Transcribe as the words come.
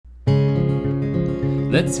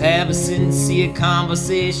Let's have a sincere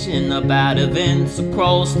conversation about events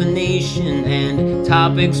across the nation and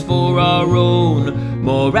topics for our own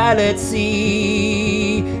morality.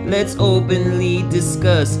 Let's openly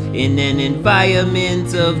discuss in an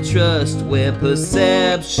environment of trust where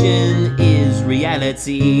perception is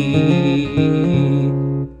reality.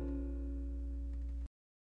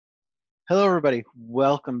 Hello, everybody.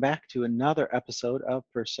 Welcome back to another episode of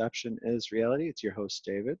Perception is Reality. It's your host,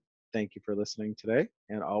 David. Thank you for listening today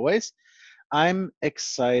and always. I'm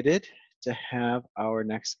excited to have our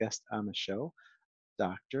next guest on the show,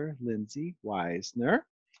 Dr. Lindsay Weisner.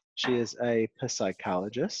 She is a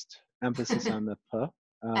psychologist, emphasis on the P,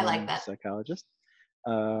 I like that. psychologist.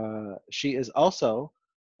 She is also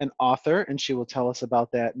an author, and she will tell us about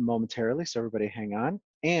that momentarily, so everybody hang on.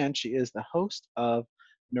 And she is the host of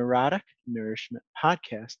Neurotic Nourishment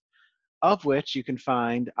podcast, of which you can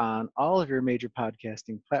find on all of your major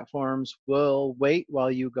podcasting platforms. We'll wait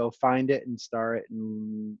while you go find it and star it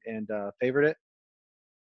and favorite it.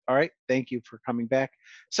 All right, thank you for coming back.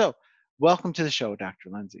 So, welcome to the show,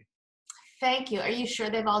 Dr. Lindsay. Thank you. Are you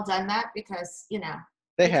sure they've all done that? Because,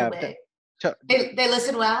 they have. They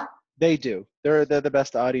listen well? They do. They're the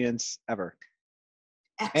best audience ever.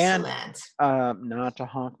 Excellent. And not to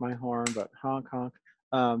honk my horn, but honk, honk.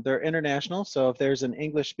 They're international, so if there's an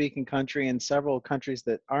English-speaking country and several countries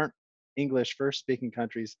that aren't English first-speaking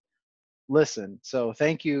countries, listen. So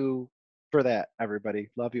thank you for that, everybody.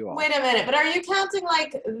 Love you all. Wait a minute, but are you counting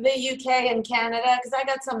like the UK and Canada? Because I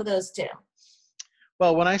got some of those too.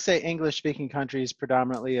 Well, when I say English-speaking countries,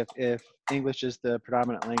 predominantly, if English is the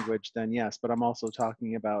predominant language, then yes. But I'm also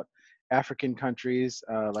talking about African countries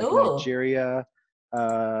like Ooh. Nigeria,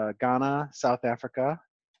 Ghana, South Africa.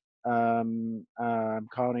 I'm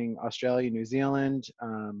counting Australia, New Zealand.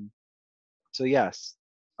 So yes,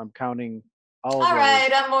 I'm counting all of those.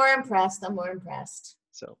 Right, I'm more impressed.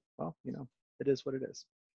 So, well, it is what it is.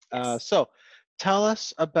 Yes. So tell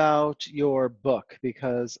us about your book,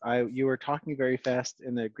 because you were talking very fast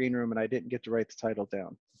in the green room and I didn't get to write the title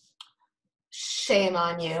down. Shame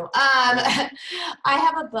on you. I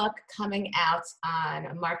have a book coming out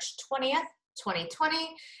on March 20th.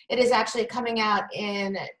 2020. It is actually coming out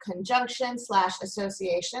in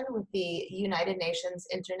conjunction/association with the United Nations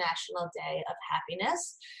International Day of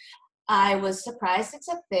Happiness. I was surprised it's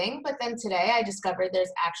a thing, but then today I discovered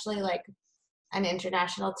there's actually like an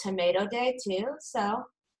International Tomato Day too, so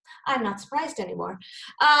I'm not surprised anymore.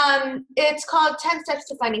 It's called 10 Steps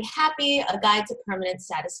to Finding Happy, A Guide to Permanent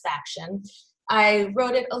Satisfaction. I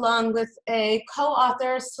wrote it along with a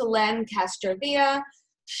co-author, Selene Castrovia.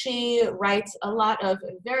 She writes a lot of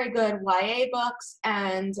very good YA books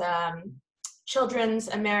and children's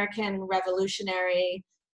American revolutionary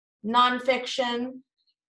nonfiction.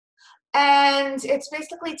 And it's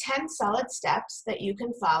basically 10 solid steps that you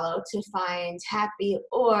can follow to find happy,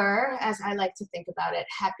 or as I like to think about it,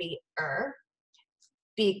 happier.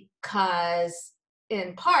 Because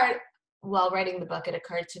in part, while writing the book, it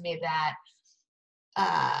occurred to me that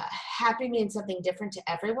happy means something different to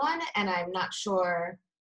everyone, and I'm not sure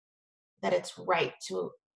that it's right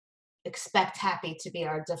to expect happy to be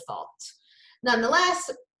our default.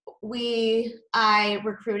 Nonetheless, I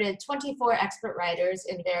recruited 24 expert writers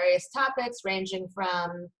in various topics, ranging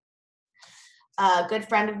from a good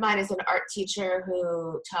friend of mine is an art teacher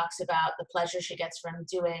who talks about the pleasure she gets from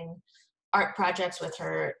doing art projects with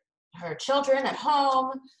her children at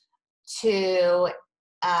home, to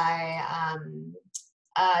a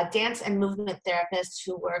dance and movement therapist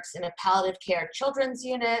who works in a palliative care children's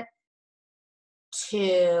unit,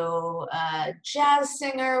 to a jazz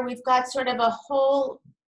singer. We've got sort of a whole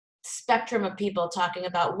spectrum of people talking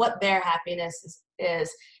about what their happiness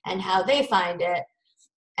is and how they find it.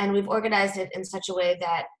 And we've organized it in such a way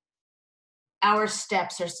that our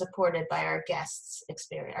steps are supported by our guest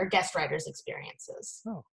writers' experiences.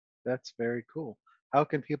 Oh, that's very cool. How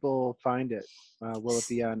can people find it? Will it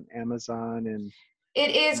be on Amazon? And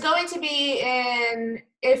it is going to be in,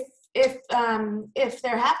 if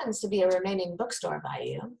there happens to be a remaining bookstore by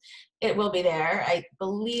you, it will be there. I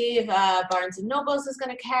believe Barnes & Nobles is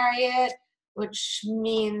going to carry it, which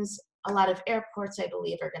means a lot of airports, I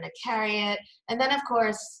believe, are going to carry it. And then, of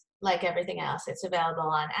course, like everything else, it's available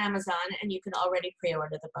on Amazon, and you can already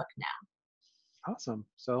pre-order the book now. Awesome.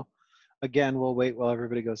 So, again, we'll wait while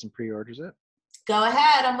everybody goes and pre-orders it. Go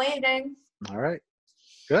ahead. I'm waiting. All right.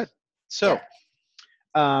 Good. So,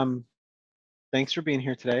 thanks for being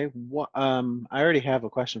here today. I already have a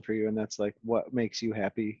question for you, and that's like, what makes you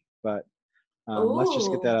happy? But let's just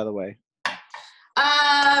get that out of the way.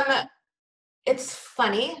 It's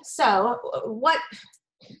funny. So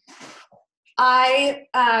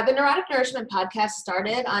The Neurotic Nourishment podcast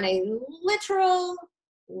started on a literal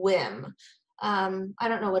whim. I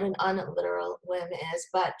don't know what an unliteral whim is,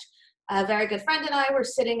 but a very good friend and I were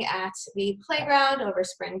sitting at the playground over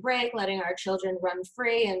spring break, letting our children run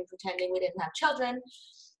free and pretending we didn't have children,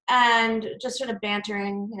 and just sort of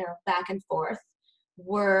bantering, back and forth.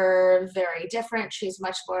 We're very different. She's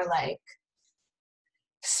much more like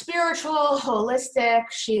spiritual, holistic.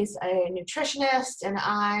 She's a nutritionist, and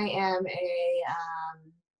I am a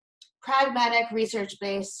pragmatic,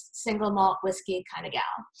 research-based, single malt whiskey kind of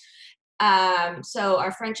gal. So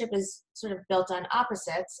our friendship is sort of built on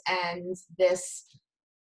opposites, and this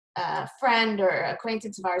friend or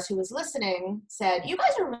acquaintance of ours who was listening said, "You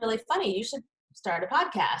guys are really funny. You should start a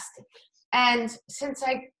podcast." And since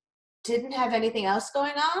I didn't have anything else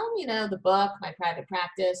going on, the book, my private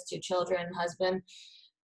practice, 2 children, husband,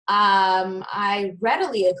 I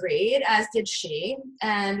readily agreed, as did she.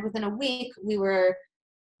 And within a week, we were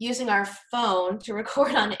using our phone to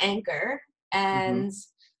record on Anchor and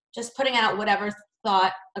just putting out whatever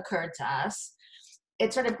thought occurred to us.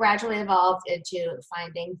 It sort of gradually evolved into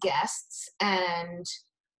finding guests. And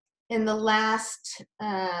in the last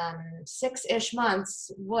 6-ish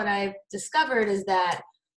months, what I've discovered is that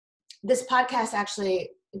this podcast actually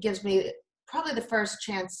gives me probably the first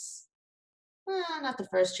chance, not the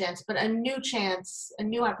first chance, but a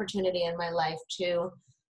new opportunity in my life to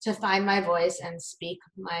find my voice and speak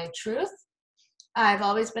my truth. I've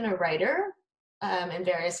always been a writer in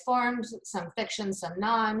various forms, some fiction, some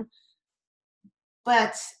non.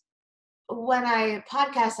 But when I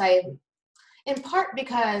podcast, in part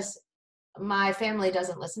because my family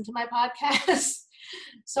doesn't listen to my podcast,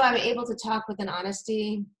 so I'm able to talk with an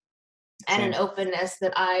honesty and an openness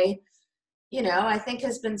that I think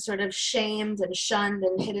has been sort of shamed and shunned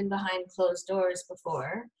and hidden behind closed doors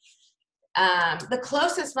before. The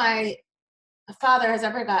closest my father has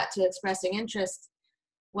ever got to expressing interest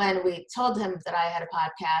when we told him that I had a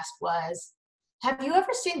podcast was, "Have you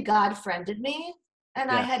ever seen God Friended Me?" And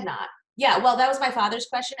I had not. Yeah, well, that was my father's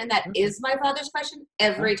question, and that is my father's question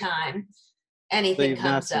every time anything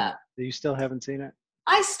comes up. You still haven't seen it?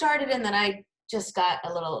 I started, and then I just got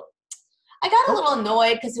a little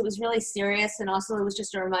annoyed because it was really serious, and also it was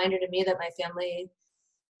just a reminder to me that my family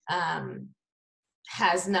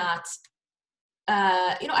has not,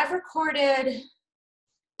 I've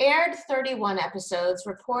aired 31 episodes,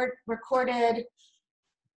 recorded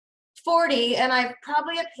 40, and I've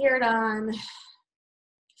probably appeared on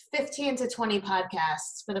 15 to 20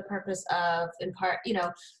 podcasts for the purpose of, in part,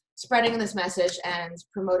 spreading this message and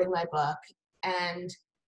promoting my book, and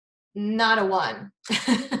not a one.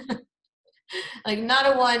 Like not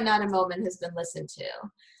a one, not a moment has been listened to.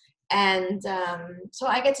 And so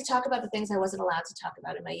I get to talk about the things I wasn't allowed to talk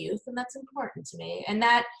about in my youth, and that's important to me. And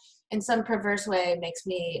that, in some perverse way, makes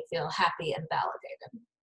me feel happy and validated.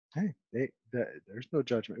 Hey, there's no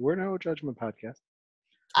judgment. We're no judgment podcast.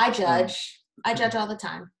 I judge. I judge all the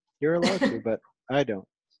time. You're allowed to, but I don't.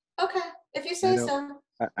 Okay, if you say so.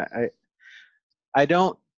 I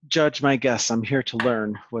don't judge my guests. I'm here to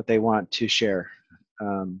learn what they want to share.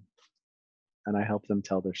 And I help them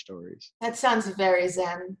tell their stories. That sounds very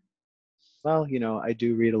zen. Well, I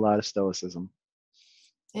do read a lot of Stoicism.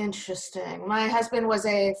 Interesting. My husband was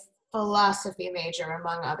a philosophy major,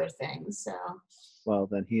 among other things. So. Well,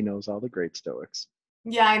 then he knows all the great Stoics.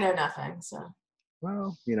 Yeah, I know nothing. So.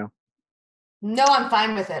 Well, No, I'm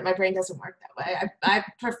fine with it. My brain doesn't work that way. I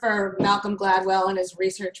prefer Malcolm Gladwell and his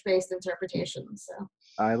research-based interpretations. So.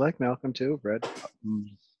 I like Malcolm too. Read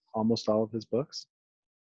almost all of his books.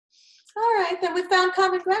 All right, then we found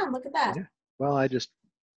common ground. Look at that. Yeah. Well, I just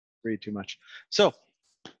read too much. So,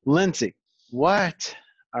 Lindsay, what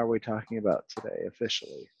are we talking about today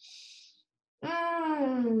officially?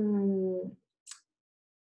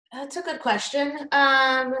 That's a good question.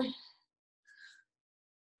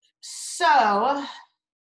 So,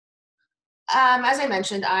 as I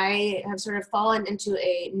mentioned, I have sort of fallen into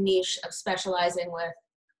a niche of specializing with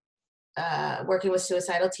working with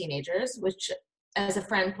suicidal teenagers, which, as a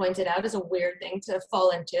friend pointed out, is a weird thing to fall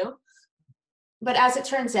into. But as it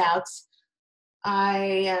turns out, I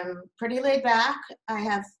am pretty laid back. I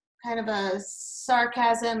have kind of a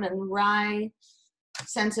sarcasm and wry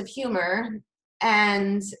sense of humor.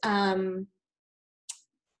 And I'm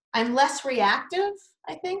less reactive,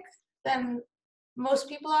 I think, than most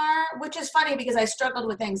people are, which is funny because I struggled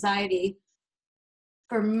with anxiety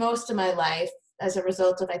for most of my life as a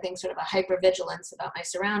result of, I think, sort of a hypervigilance about my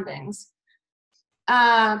surroundings.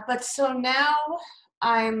 But so now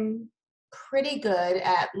I'm pretty good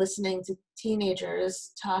at listening to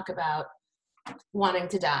teenagers talk about wanting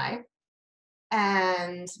to die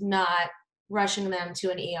and not rushing them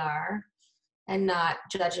to an ER and not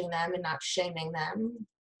judging them and not shaming them.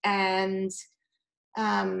 And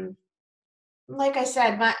like I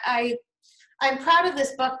said, I'm proud of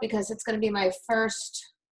this book because it's going to be my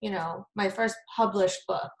first, my first published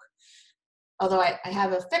book. Although I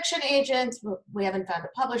have a fiction agent, we haven't found a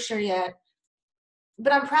publisher yet.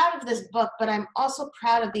 But I'm proud of this book, but I'm also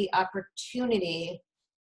proud of the opportunity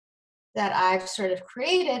that I've sort of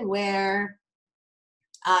created where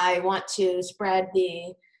I want to spread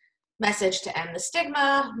the message to end the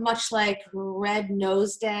stigma, much like Red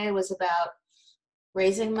Nose Day was about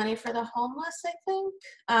raising money for the homeless, I think.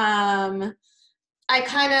 I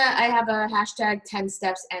have a hashtag 10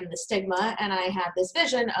 steps end the stigma, and I have this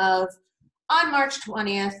vision of on March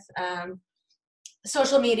 20th,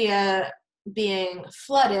 social media being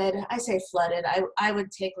flooded. I say flooded, I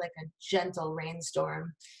would take like a gentle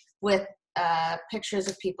rainstorm with pictures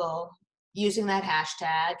of people using that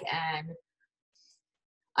hashtag and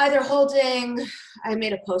either I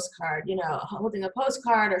made a postcard, holding a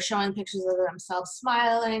postcard or showing pictures of themselves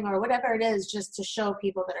smiling or whatever it is, just to show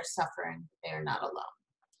people that are suffering they are not alone.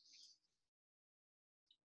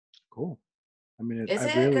 Cool. I mean, is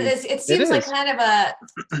it? Because it seems like kind of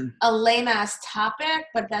a lame ass topic,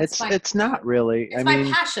 but it's not really. It's my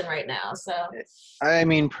passion right now. So I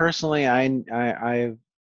mean, personally, I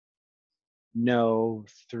know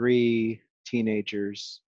 3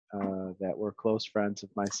 teenagers that were close friends of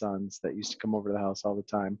my son's that used to come over to the house all the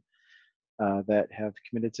time that have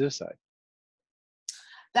committed suicide.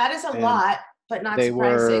 That is a lot, but not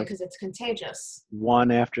surprising because it's contagious. One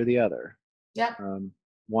after the other. Yep.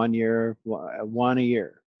 1 year, one a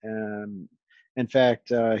year. In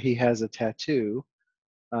fact, he has a tattoo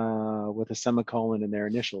with a semicolon in their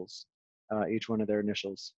initials, each one of their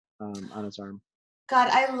initials on his arm. God,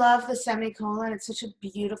 I love the semicolon. It's such a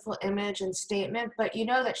beautiful image and statement. But you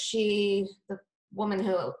know that the woman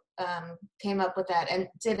who came up with that and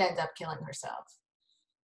did end up killing herself.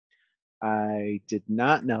 I did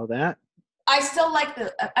not know that. I still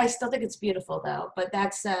think it's beautiful though. But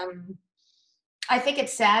that's, I think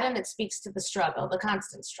it's sad and it speaks to the struggle, the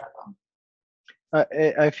constant struggle.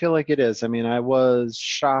 I feel like it is. I mean, I was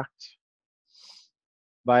shocked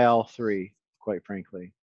by all 3, quite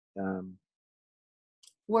frankly.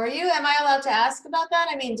 Were you? Am I allowed to ask about that?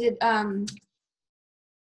 I mean,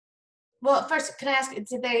 well, first, can I ask,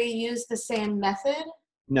 did they use the same method?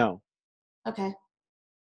 No. Okay.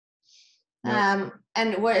 Nope.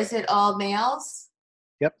 And where is it all males?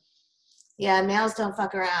 Yep. Yeah, males don't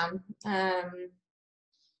fuck around.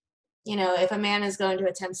 If a man is going to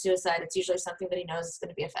attempt suicide, it's usually something that he knows is going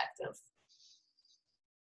to be effective.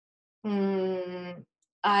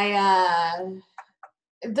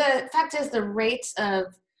 The fact is, the rates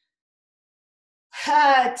of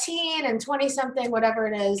teen and 20-something, whatever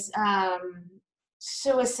it is,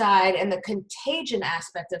 suicide and the contagion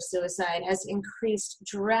aspect of suicide has increased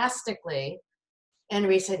drastically in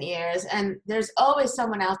recent years. And there's always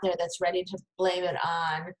someone out there that's ready to blame it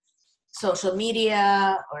on social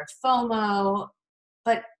media or FOMO.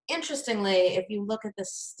 But interestingly, if you look at the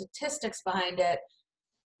statistics behind it,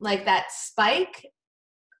 like that spike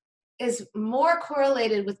is more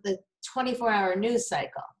correlated with the 24-hour news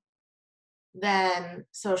cycle than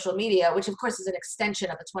social media, which of course is an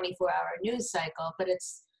extension of a 24-hour news cycle. But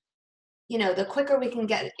it's, the quicker we can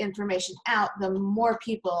get information out, the more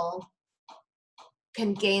people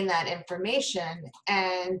can gain that information.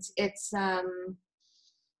 And it's,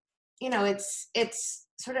 it's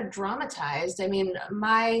sort of dramatized. I mean,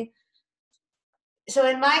 so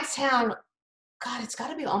in my town, God, it's got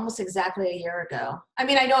to be almost exactly a year ago. I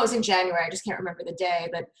mean, I know it was in January. I just can't remember the day,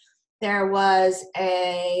 but there was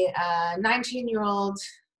a 19-year-old,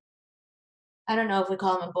 I don't know if we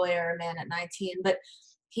call him a boy or a man at 19, but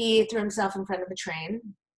he threw himself in front of a train.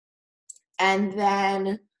 And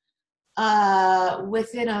then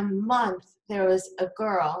within a month, there was a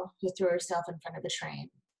girl who threw herself in front of the train.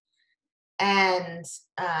 And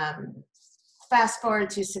fast forward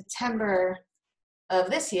to September of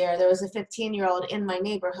this year, there was a 15-year-old in my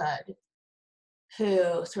neighborhood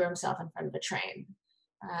who threw himself in front of a train.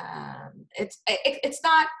 It's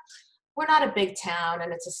not, we're not a big town,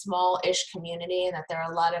 and it's a small-ish community, and that there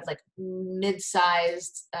are a lot of like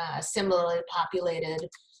mid-sized, similarly populated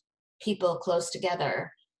people close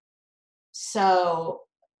together. So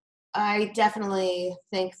I definitely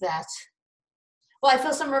think that, well, I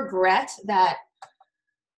feel some regret that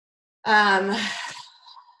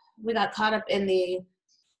we got caught up in the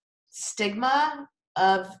stigma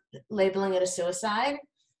of labeling it a suicide.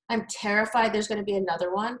 I'm terrified there's going to be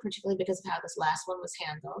another one, particularly because of how this last one was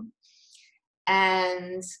handled.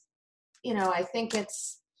 And, I think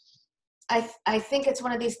I think it's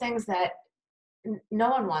one of these things that no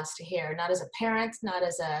one wants to hear, not as a parent, not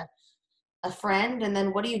as a friend. And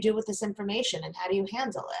then what do you do with this information and how do you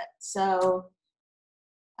handle it? So,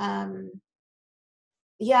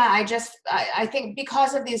 yeah, I think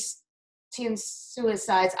because of these teen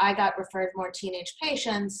suicides, I got referred more teenage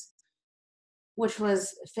patients, which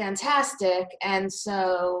was fantastic. And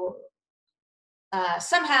so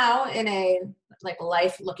somehow in a like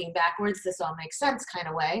life looking backwards, this all makes sense kind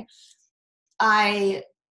of way,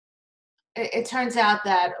 it turns out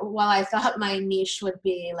that while I thought my niche would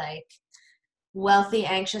be like wealthy,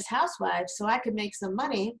 anxious housewives, so I could make some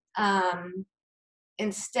money,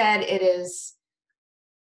 instead it is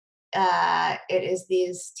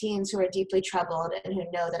these teens who are deeply troubled and who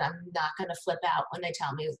know that I'm not going to flip out when they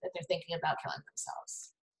tell me that they're thinking about killing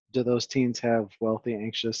themselves. Do those teens have wealthy,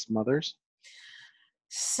 anxious mothers?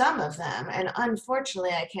 Some of them, and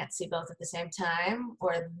unfortunately I can't see both at the same time,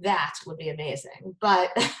 or that would be amazing. But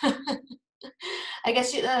I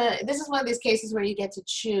guess this is one of these cases where you get to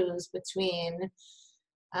choose between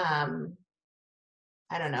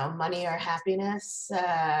I don't know, money or happiness.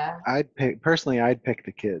 I'd pick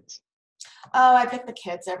the kids. Oh, I pick the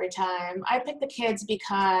kids every time. I pick the kids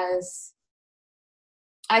because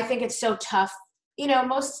I think it's so tough. You know,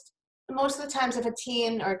 most of the times if a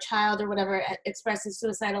teen or child or whatever expresses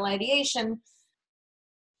suicidal ideation,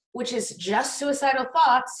 which is just suicidal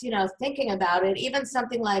thoughts, you know, thinking about it, even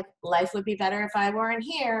something like life would be better if I weren't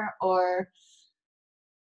here, or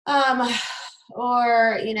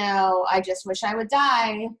you know, I just wish I would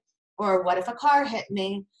die, or what if a car hit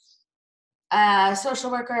me? A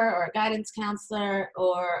social worker or a guidance counselor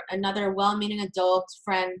or another well-meaning adult,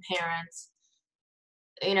 friend, parent,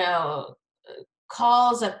 you know,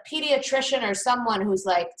 calls a pediatrician or someone who's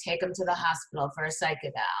like, take them to the hospital for a psych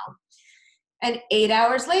eval. And 8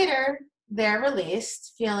 hours later, they're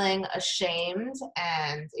released feeling ashamed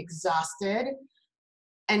and exhausted,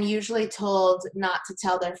 and usually told not to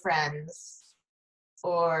tell their friends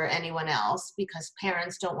or anyone else because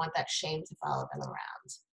parents don't want that shame to follow them around.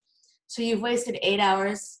 So you've wasted 8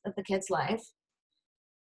 hours of the kid's life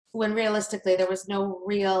when realistically there was no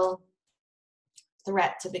real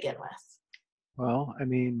threat to begin with. Well, I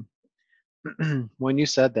mean, when you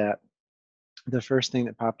said that, the first thing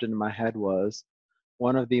that popped into my head was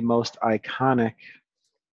one of the most iconic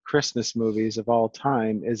Christmas movies of all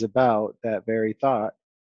time is about that very thought.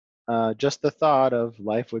 Just the thought of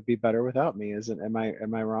life would be better without me. Am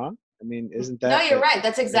I wrong? I mean, isn't that? No, you're right.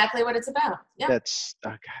 That's exactly what it's about. Yeah. That's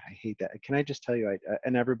God, I hate that. Can I just tell you?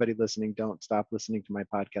 And everybody listening, don't stop listening to my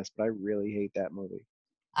podcast. But I really hate that movie.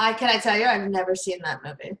 Can I tell you? I've never seen that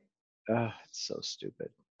movie. Oh, it's so stupid.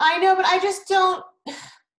 I know, but I just don't.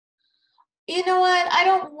 You know what? I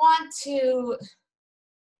don't want to.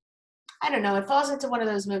 I don't know. It falls into one of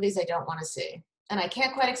those movies I don't want to see. And I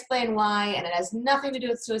can't quite explain why. And it has nothing to do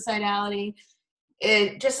with suicidality.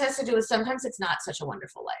 It just has to do with sometimes it's not such a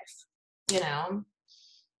wonderful life, you know?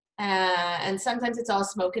 And sometimes it's all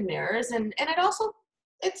smoke and mirrors. And it also,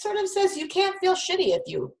 it sort of says you can't feel shitty if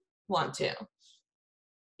you want to.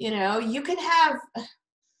 You know, you can have,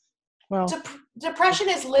 well, depression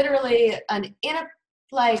is literally a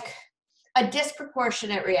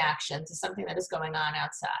disproportionate reaction to something that is going on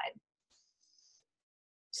outside.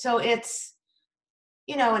 So it's,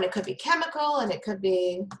 you know, and it could be chemical and it could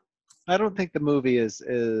be. I don't think the movie is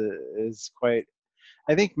quite.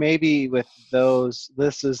 I think maybe with those,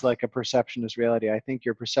 this is like a perception is reality. I think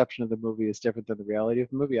your perception of the movie is different than the reality of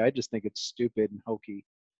the movie. I just think it's stupid and hokey.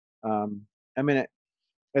 I mean,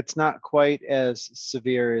 it's not quite as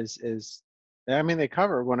severe as. I mean, they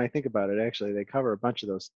cover, when I think about it, actually, they cover a bunch of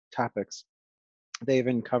those topics. They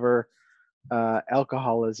even cover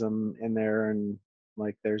alcoholism in there, and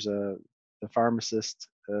like there's the pharmacist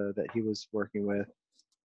that he was working with.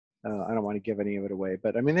 I don't want to give any of it away,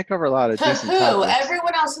 but I mean, they cover a lot of decent topics.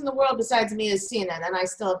 Everyone else in the world besides me has seen it, and I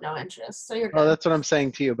still have no interest. So you're good. Oh, that's what I'm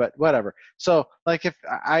saying to you, but whatever. So, like, if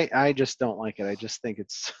I just don't like it. I just think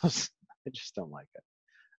it's. I just don't like it.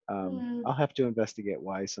 I'll have to investigate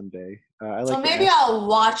why someday. Maybe I'll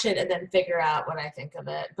watch it and then figure out what I think of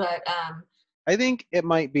it. But I think it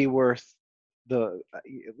might be worth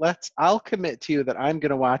I'll commit to you that I'm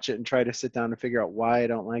going to watch it and try to sit down and figure out why I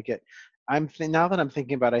don't like it. Now that I'm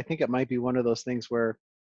thinking about it, I think it might be one of those things where,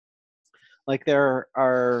 like, there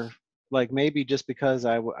are, like, maybe just because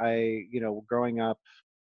I you know, growing up,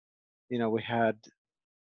 you know, we had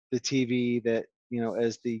the TV that, you know,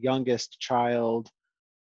 as the youngest child,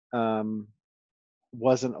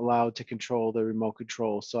 wasn't allowed to control the remote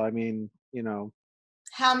control. So, I mean, you know.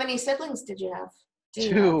 How many siblings did you have?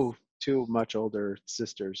 Two much older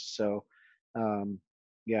sisters. So,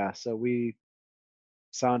 Yeah, so we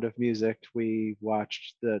Sound of Music. We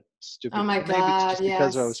watched the Oh stupid. my Maybe it's God, just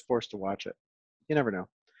because I was yes. forced to watch it. You never know.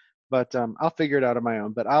 But I'll figure it out on my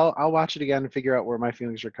own. But I'll watch it again and figure out where my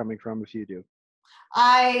feelings are coming from if you do.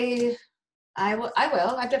 I I will.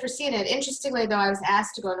 I've never seen it. Interestingly, though, I was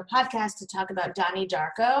asked to go on a podcast to talk about Donnie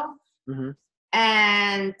Darko. Hmm.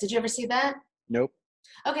 And did you ever see that? Nope.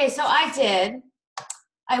 Okay, so I did.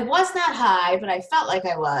 I was not high, but I felt like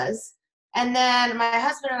I was. And then my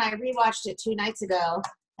husband and I rewatched it 2 nights ago,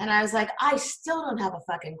 and I was like, I still don't have a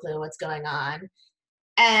fucking clue what's going on.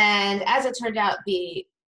 And as it turned out, the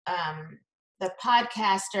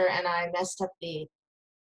podcaster and I messed up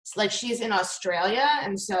like she's in Australia,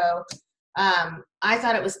 and so I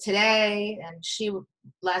thought it was today, and she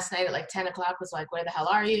last night at like 10 o'clock was like, "Where the hell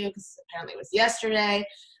are you?" Because apparently it was yesterday.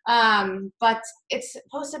 But it's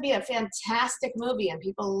supposed to be a fantastic movie, and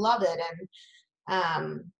people love it. And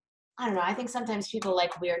I don't know. I think sometimes people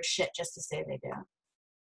like weird shit just to say they do.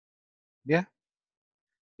 Yeah.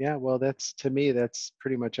 Yeah. Well, that's to me, that's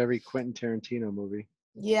pretty much every Quentin Tarantino movie.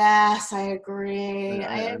 Yes, I agree.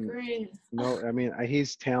 I I'm agree. no. I mean,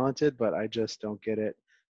 he's talented, but I just don't get it.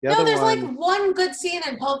 The No, other there's like one, one good scene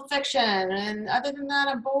in Pulp Fiction, and other than that,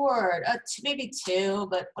 I'm bored. Maybe two,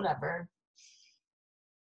 but whatever.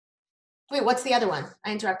 Wait, what's the other one?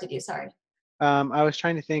 I interrupted you. Sorry. I was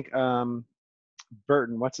trying to think.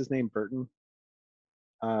 Burton. What's his name? Burton.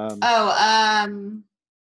 Um, Oh,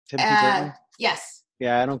 Timothy Burton. yes.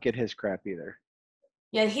 Yeah, I don't get his crap either.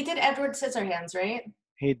 Yeah, he did Edward Scissorhands, right?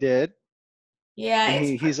 He did, Yeah,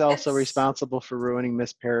 and he's also it's. responsible for ruining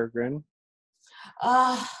Miss Peregrine.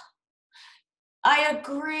 Uh, I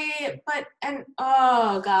agree, but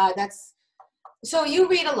oh god, that's so you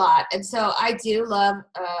read a lot, and so I do love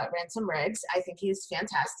Ransom Riggs. I think he's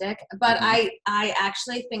fantastic, but Hmm. I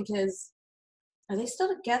actually think his are they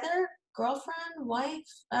still together? Girlfriend, wife,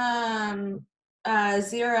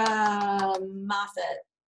 Zira Moffat.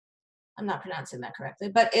 I'm not pronouncing that correctly,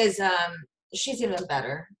 but is she's even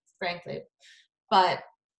better, frankly. But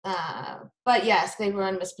but yes, they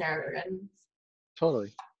ruined Miss Peregrine.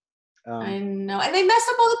 Totally. I Um, know, and they messed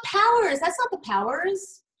up all the powers. That's not the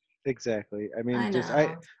powers. exactly. I mean, I just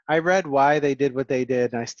know. I read why they did what they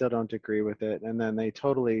did, and I still don't agree with it. And then they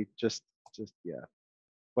totally just yeah,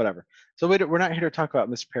 whatever. So we're not here to talk about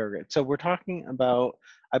Miss Peregrine. So we're talking about.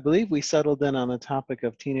 I believe we settled in on the topic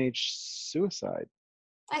of teenage suicide.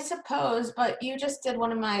 I suppose, but you just did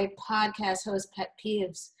one of my podcast host pet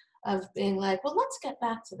peeves of being like, well, let's get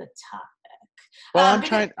back to the topic. Well, I'm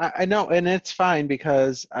Because trying. I know, and it's fine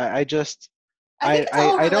because I just I think it's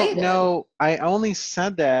all I don't related. know. I only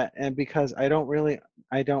said that, and because I don't really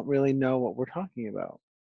know what we're talking about.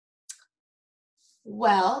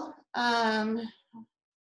 Well, I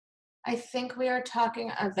think we are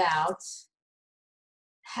talking about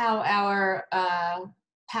how our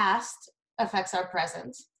past affects our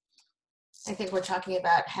present. I think we're talking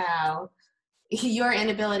about how your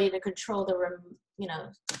inability to control you know,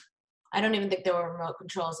 I don't even think there were remote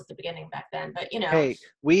controls at the beginning back then, but Hey,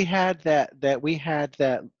 we had that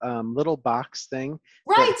little box thing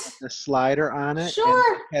that had right, the slider on it, and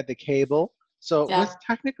sure, had the cable. So it yeah, was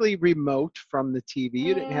technically remote from the TV.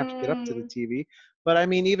 You didn't have to get up to the mm, TV. But I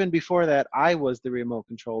mean, even before that, I was the remote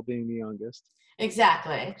control, being the youngest.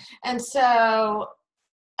 exactly. And so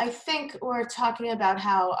I think we're talking about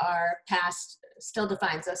how our past still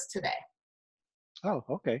defines us today. Oh,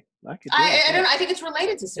 okay. I could deal with I don't that. know, I think it's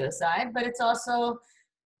related to suicide, but it's also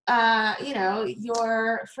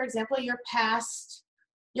your, for example, your past,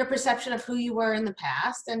 your perception of who you were in the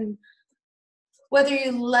past, and whether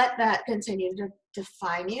you let that continue to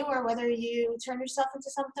define you or whether you turn yourself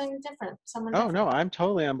into something different, someone Oh different. no, I'm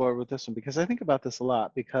totally on board with this one because I think about this a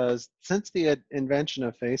lot because since the invention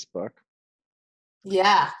of Facebook,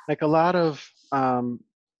 Yeah. like a lot of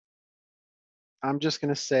I'm just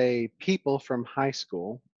going to say people from high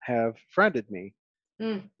school have friended me.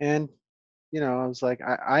 Mm. And I was like,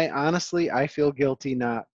 I honestly, I feel guilty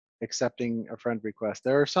not accepting a friend request.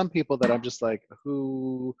 There are some people that I'm just like,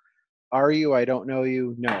 who are you? I don't know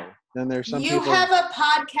you. No. Then there's some You people, have a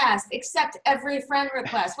podcast, accept every friend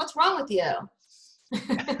request. What's wrong with you?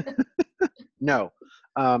 no.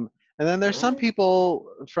 And then there's some people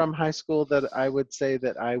from high school that I would say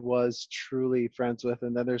that I was truly friends with.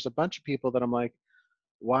 And then there's a bunch of people that I'm like,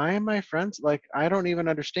 why am I friends? Like, I don't even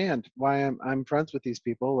understand why I'm friends with these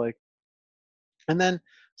people. Like, and then,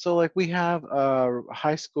 so like we have a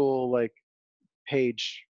high school like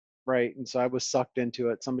page, right? And so I was sucked into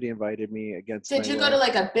it. Somebody invited me against Did my you go to will.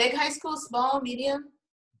 like a big high school, small, medium?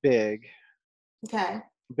 Big, Okay.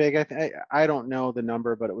 big. I don't know the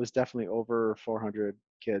number, but it was definitely over 400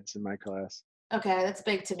 kids in my class. Okay, that's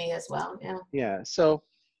big to me as well. Yeah. Yeah. So,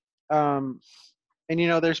 um, and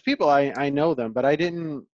there's people I know them, but I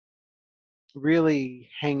didn't really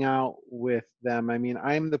hang out with them. I mean,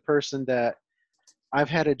 I'm the person that I've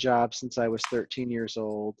had a job since I was 13 years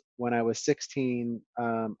old. When I was 16,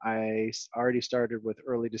 already started with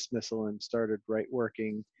early dismissal and started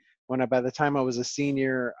working. By the time I was a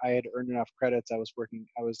senior, I had earned enough credits. I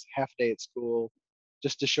was half day at school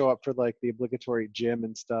just to show up for like the obligatory gym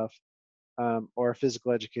and stuff, or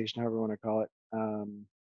physical education, however you want to call it.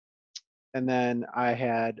 And then I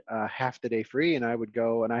had half the day free, and I would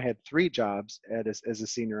go, and I had 3 jobs as a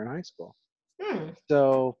senior in high school. Hmm.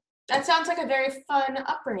 So That sounds like a very fun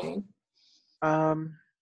upbringing. um,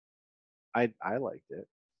 I liked it.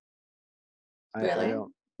 I Really?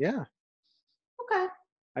 don't. Yeah, Okay.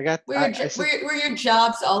 I got. Were I your said, were your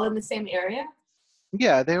jobs all in the same area?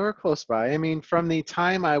 yeah, they were close by. I mean, from the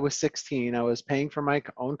time I was 16, I was paying for my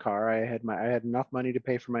own car. I had enough money to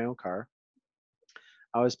pay for my own car.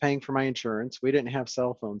 I was paying for my insurance. We didn't have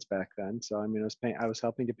cell phones back then, so I mean, I was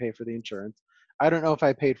helping to pay for the insurance. I don't know if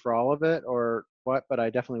I paid for all of it or what, but I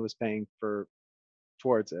definitely was paying for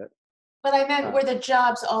towards it. But I meant, Uh, were the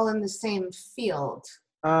jobs all in the same field?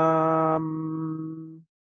 um,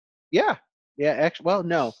 yeah, yeah. Actually, well,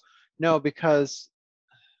 no, because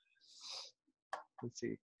let's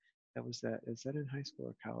see. Is that in high school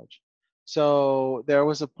or college? So there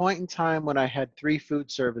was a point in time when I had 3 food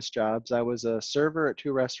service jobs. I was a server at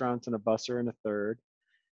 2 restaurants and a busser in a third.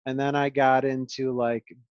 And then I got into like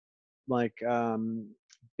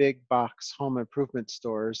big box home improvement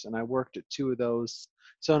stores, and I worked at 2 of those.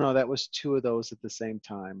 So no, that was 2 of those at the same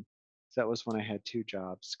time. So that was when I had 2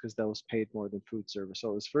 jobs because those paid more than food service.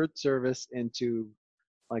 So it was food service into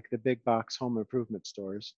like the big box home improvement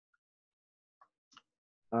stores.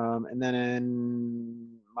 And then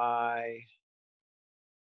in my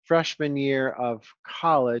freshman year of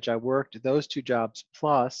college, I worked those 2 jobs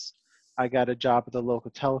plus I got a job at the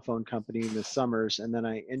local telephone company in the summers, and then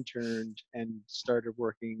I interned and started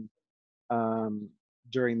working um,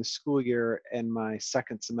 during the school year and my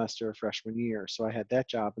second semester of freshman year. So I had that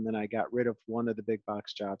job, and then I got rid of one of the big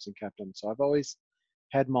box jobs and kept them. So I've always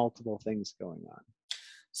had multiple things going on.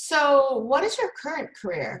 So, what is your current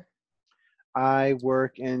career? I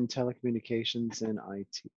work in telecommunications and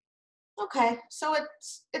IT. Okay, so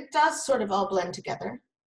it does sort of all blend together.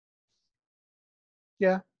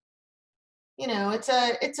 Yeah, You know, it's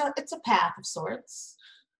a path of sorts.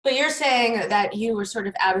 But you're saying that you were sort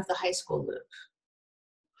of out of the high school loop.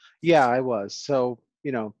 yeah, I was. So,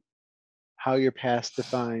 how your past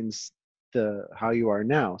defines the how you are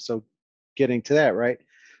now. So getting to that, right?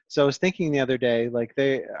 So I was thinking the other day, like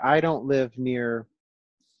I don't live near,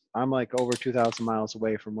 I'm like over 2,000 miles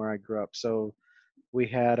away from where I grew up. So we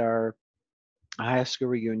had our high school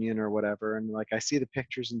reunion or whatever, and like I see the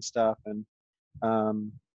pictures and stuff,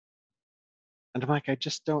 um, and I'm like, I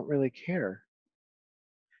just don't really care.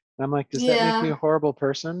 And I'm like, does that make me Yeah. a horrible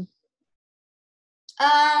person?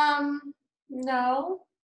 No,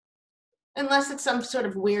 unless it's some sort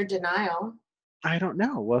of weird denial. I don't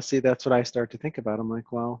know. Well, see, that's what I start to think about. I'm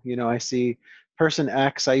like, well, I see person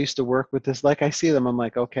X. I used to work with this. Like, I see them. I'm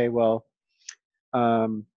like, okay, well,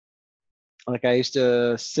 um, like I used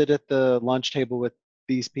to sit at the lunch table with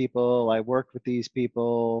these people. I worked with these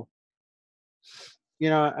people.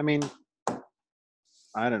 I mean,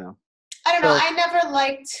 I don't know. I don't know. So I never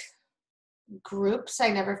liked groups. I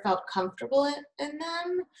never felt comfortable in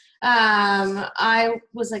them. I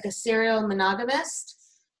was like a serial monogamist.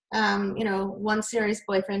 One serious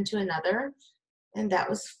boyfriend to another, and that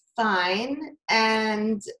was fine.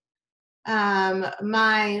 And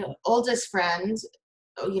my oldest friend,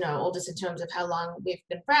 oldest in terms of how long we've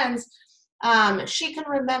been friends, she can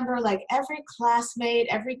remember like every classmate,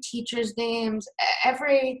 every teacher's names,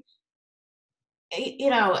 every,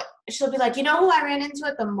 she'll be like, who I ran into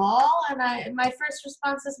at the mall? And my first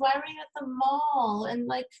response is, why were you at the mall? And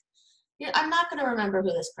like, I'm not going to remember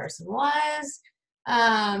who this person was.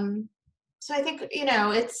 So I think,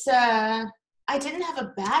 I didn't have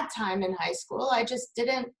a bad time in high school. I just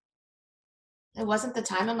didn't, it wasn't the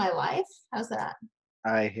time of my life. How's that?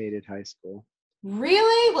 I hated high school.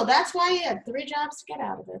 Really? Well, that's why you had 3 jobs to get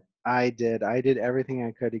out of it. I did. I did everything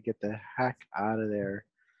I could to get the heck out of there.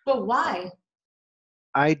 But why?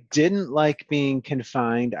 I didn't like being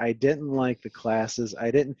confined. I didn't like the classes.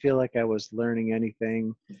 I didn't feel like I was learning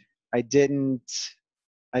anything. I didn't,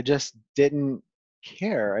 I just didn't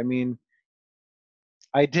care. I mean,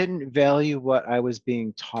 I didn't value what I was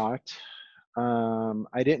being taught.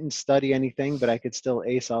 I didn't study anything, but I could still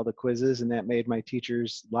ace all the quizzes, and that made a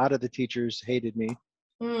lot of the teachers hated me.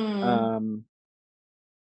 Hmm. Um,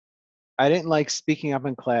 I didn't like speaking up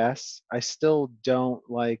in class. I still don't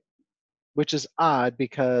like, which is odd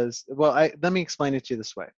because, well, let me explain it to you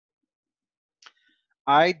this way.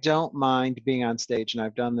 I don't mind being on stage, and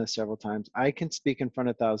I've done this several times. I can speak in front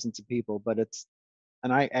of thousands of people,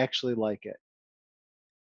 and I actually like it.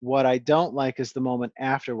 What I don't like is the moment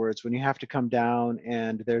afterwards when you have to come down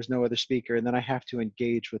and there's no other speaker, and then I have to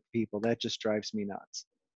engage with people. That just drives me nuts.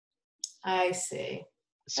 I see.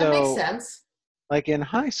 That makes So, sense. like in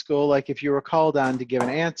high school, like if you were called on to give an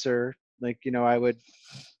answer, like, I would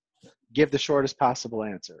give the shortest possible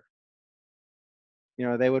answer.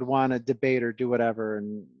 They would want to debate or do whatever,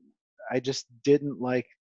 and I just didn't like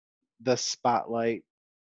the spotlight. It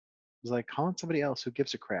was like calling somebody else who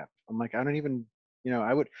gives a crap. I'm like, I don't even,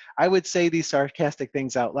 I would say these sarcastic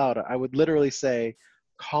things out loud. I would literally say,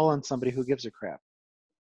 call on somebody who gives a crap.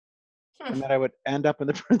 And then I would end up in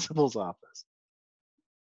the principal's office.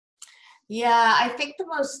 Yeah, I think the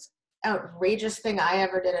most outrageous thing I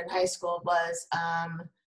ever did in high school was,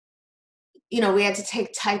 we had to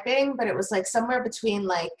take typing, but it was like somewhere between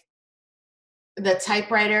like the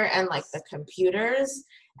typewriter and like the computers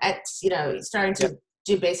at, starting to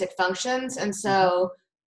do basic functions. And so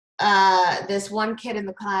this one kid in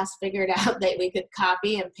the class figured out that we could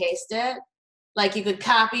copy and paste it. Like you could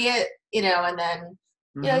copy it, and then,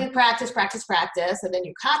 you practice, and then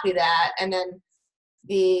you copy that. And then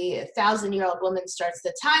the 1,000-year-old woman starts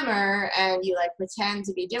the timer and you like pretend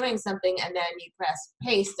to be doing something and then you press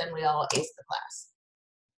paste and we all ace the class.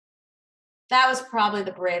 That was probably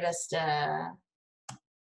the bravest, the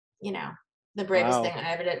bravest Wow. thing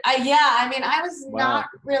I ever did. I was Wow. not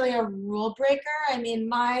really a rule breaker. I mean,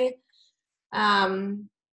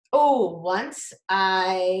 once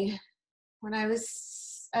when I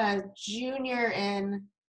was a junior in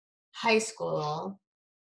high school,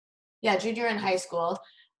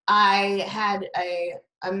 I had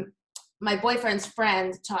my boyfriend's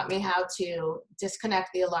friend taught me how to disconnect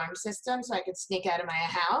the alarm system so I could sneak out of my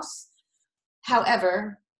house.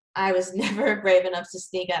 However, I was never brave enough to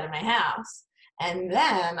sneak out of my house. And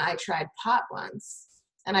then I tried pot once,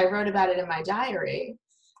 and I wrote about it in my diary.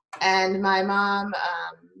 And my mom,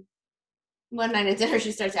 one night at dinner,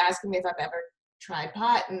 she starts asking me if I've ever tried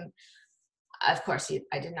pot, and of course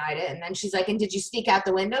I denied it. And then she's like, and did you sneak out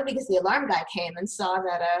the window? Because the alarm guy came and saw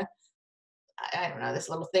that I don't know, this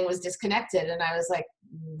little thing was disconnected. And I was like,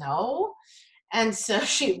 no. And so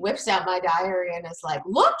she whips out my diary and is like,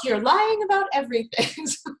 look, you're lying about everything.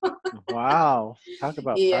 Wow. Talk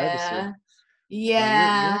about privacy. Yeah. Well,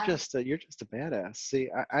 Yeah. you're just a badass. See,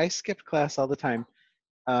 I skipped class all the time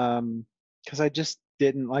because I just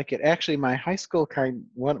didn't like it. Actually, my high school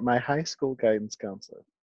guidance counselor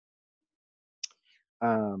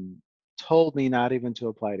told me not even to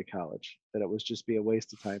apply to college, that it was just be a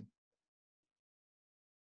waste of time.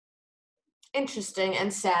 Interesting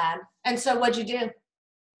and sad. And so what'd you do?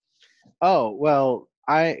 Oh, well,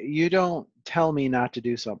 you don't tell me not to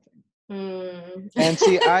do something. Hmm. And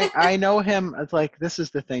see, I know him. It's like, this is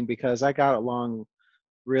the thing, because I got along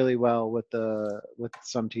really well with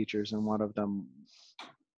some teachers, and one of them,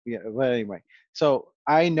 yeah. But anyway, so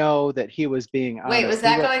I know that he was being Wait, honest. was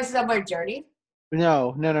that going somewhere dirty?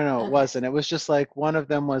 No, it Okay. wasn't. It was just like one of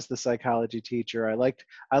them was the psychology teacher. I liked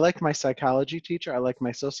my psychology teacher, I liked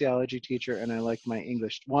my sociology teacher, and I liked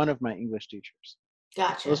one of my English teachers.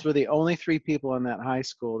 Gotcha. Those were the only three people in that high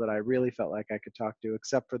school that I really felt like I could talk to,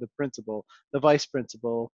 except for the principal, the vice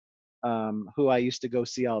principal, who I used to go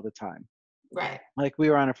see all the time. Right. Like, we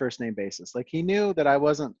were on a first name basis. Like, he knew that I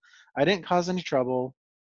didn't cause any trouble,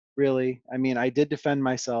 really. I mean, I did defend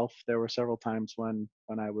myself. There were several times when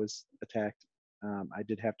I was attacked. I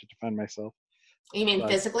did have to defend myself. You mean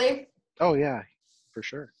physically? Oh yeah, for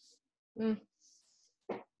sure. Mm.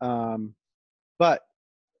 But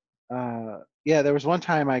yeah, there was one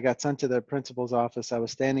time I got sent to the principal's office. I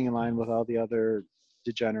was standing in line with all the other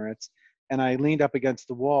degenerates, and I leaned up against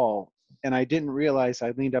the wall, and I didn't realize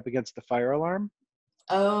I leaned up against the fire alarm.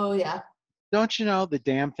 Oh yeah. Don't you know the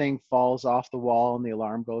damn thing falls off the wall and the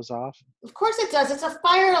alarm goes off? Of course it does. It's a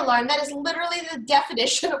fire alarm. That is literally the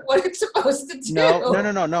definition of what it's supposed to do.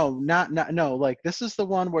 No. Like, this is the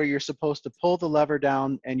one where you're supposed to pull the lever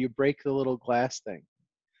down and you break the little glass thing.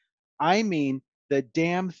 I mean, the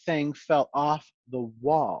damn thing fell off the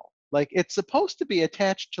wall. Like, it's supposed to be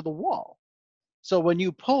attached to the wall. So when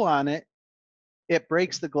you pull on it, it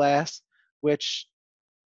breaks the glass, which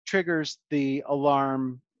triggers the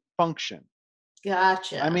alarm function.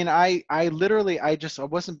 Gotcha. I mean, I just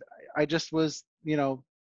was,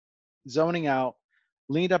 zoning out,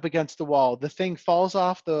 leaned up against the wall. The thing falls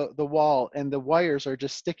off the wall and the wires are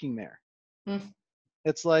just sticking there. Hmm.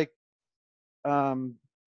 It's like,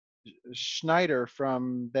 Schneider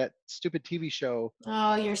from that stupid TV show,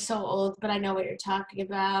 Oh, you're so old, but I know what you're talking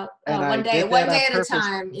about. and I did One that on day at a purpose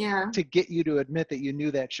time. Yeah, to get you to admit that you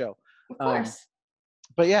knew that show. of Um, course.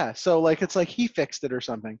 but yeah, so like it's like he fixed it or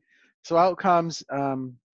something. So out comes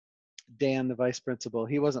Dan, the vice principal.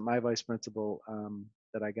 He wasn't my vice principal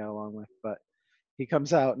that I got along with, but he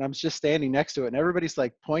comes out and I'm just standing next to it, and everybody's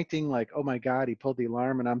like pointing, like, "Oh my God, he pulled the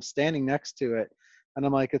alarm!" And I'm standing next to it, and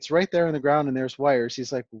I'm like, "It's right there on the ground, and there's wires."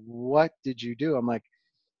 He's like, "What did you do?" I'm like,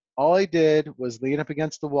 "All I did was lean up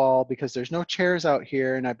against the wall because there's no chairs out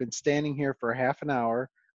here, and I've been standing here for half an hour.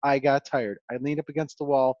 I got tired. I leaned up against the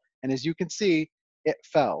wall, and as you can see, it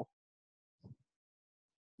fell."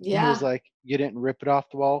 He was Yeah. like, "You didn't rip it off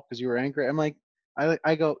the wall because you were angry?" I'm like,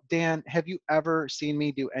 I go, "Dan, have you ever seen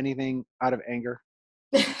me do anything out of anger?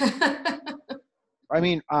 I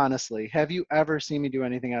mean, honestly, have you ever seen me do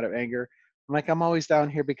anything out of anger?" I'm like, "I'm always down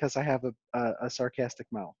here because I have a sarcastic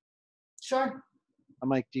mouth." Sure. I'm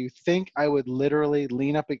like, "Do you think I would literally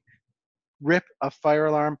lean up, rip a fire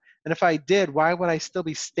alarm? And if I did, why would I still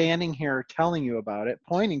be standing here telling you about it,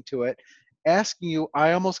 pointing to it, asking you?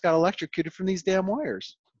 I almost got electrocuted from these damn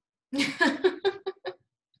wires."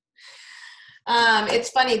 It's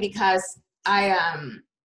funny because I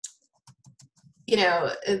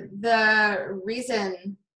the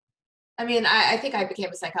reason, I mean, I think I became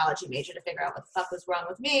a psychology major to figure out what the fuck was wrong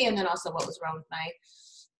with me, and then also what was wrong with my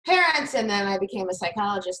parents, and then I became a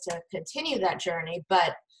psychologist to continue that journey.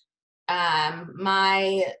 But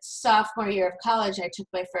my sophomore year of college, I took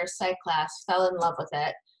my first psych class, fell in love with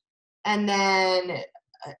it, and then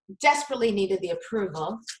desperately needed the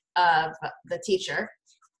approval of the teacher.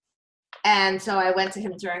 And so I went to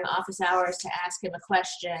him during office hours to ask him a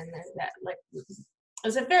question that, like, it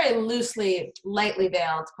was a very loosely, lightly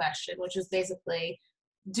veiled question, which was basically,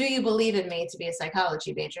 do you believe in me to be a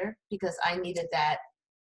psychology major? Because I needed that,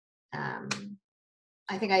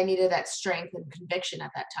 I think I needed that strength and conviction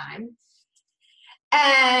at that time.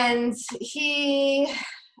 And he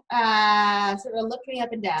sort of looked me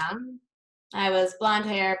up and down. I was blonde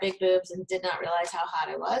hair, big boobs, and did not realize how hot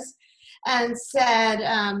I was, and said,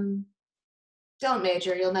 don't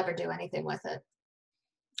major, you'll never do anything with it.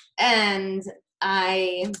 And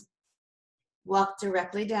I walked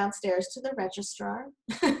directly downstairs to the registrar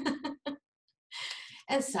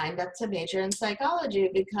and signed up to major in psychology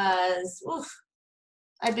because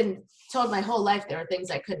I've been told my whole life there are things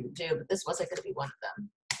I couldn't do, but this wasn't going to be one of them.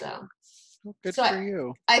 So, Well, good so for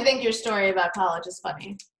you. I think your story about college is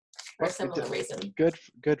funny for a Well, similar reason.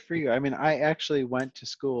 good for you. I mean, I actually went to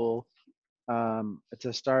school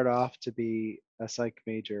to start off to be a psych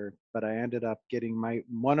major, but I ended up getting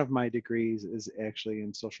one of my degrees is actually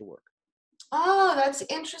in social work. Oh, that's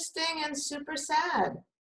interesting and super sad.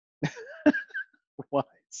 Why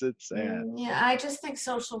is it sad? Yeah, I just think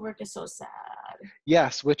social work is so sad.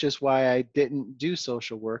 Yes, which is why I didn't do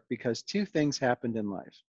social work, because two things happened in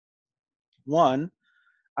life. One,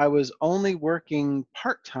 I was only working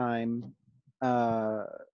part-time, uh,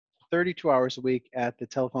 32 hours a week at the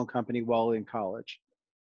telephone company while in college.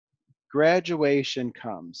 Graduation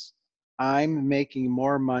comes. I'm making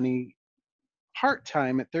more money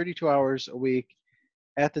part-time at 32 hours a week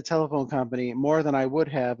at the telephone company, more than I would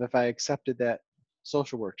have if I accepted that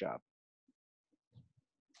social work job.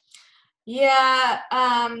 Yeah,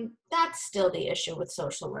 that's still the issue with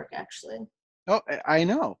social work, actually. Oh, I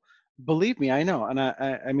know. Believe me, I know. And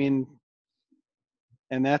I mean,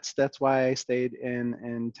 and that's why I stayed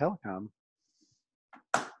in telecom.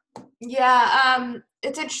 Yeah,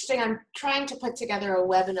 it's interesting. I'm trying to put together a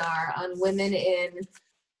webinar on women in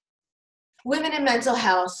mental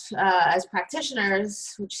health as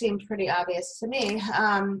practitioners, which seemed pretty obvious to me,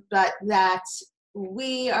 but that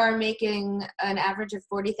we are making an average of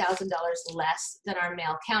 $40,000 less than our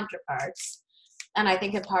male counterparts. And I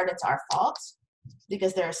think in part it's our fault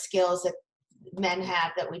because there are skills that men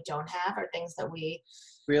have that we don't have, or things that we,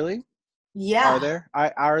 Really? Are yeah, there?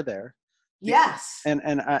 Are there? yes. And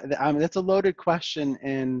I mean, it's a loaded question,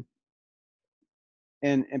 and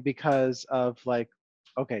because of like,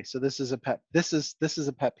 okay, so this is a pet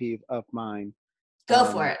peeve of mine. Go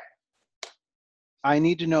for it. I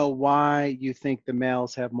need to know why you think the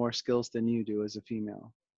males have more skills than you do as a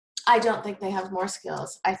female. I don't think they have more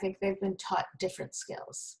skills. I think they've been taught different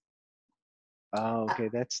skills. Oh, okay,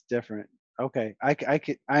 that's different. Okay, I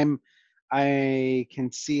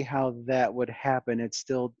can see how that would happen. It's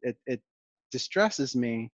still it distresses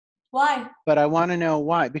me, Why? but I want to know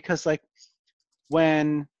why. Because like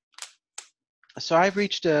so I've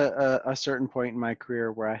reached a certain point in my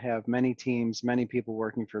career where I have many teams, many people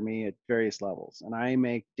working for me at various levels, and I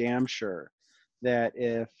make damn sure that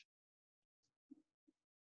if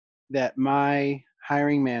that my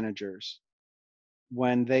hiring managers,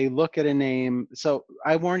 when they look at a name, so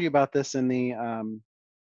I warned you about this in the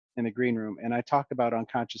green room, and I talk about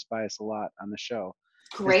unconscious bias a lot on the show,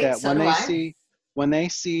 is Great, that so do I. when they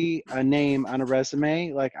see a name on a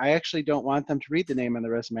resume, like I actually don't want them to read the name on the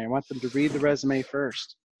resume. I want them to read the resume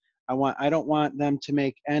first. I don't want them to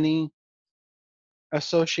make any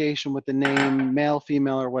association with the name male,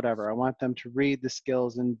 female, or whatever. I want them to read the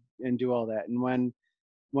skills and do all that. And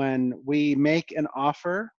when we make an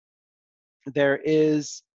offer,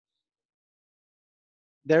 there's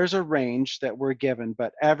a range that we're given,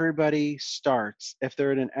 but everybody starts, if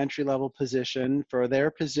they're in an entry level position, for their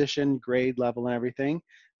position, grade level and everything,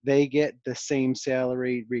 they get the same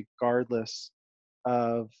salary regardless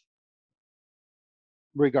of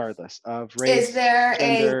race, Is there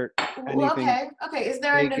gender, well, anything. okay. Is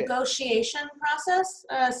there a They get, negotiation process,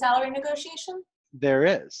 a salary negotiation? there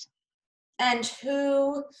is. And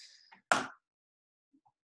who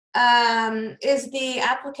is the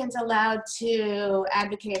applicant allowed to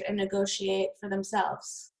advocate and negotiate for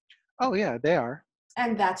themselves? Oh yeah, they are.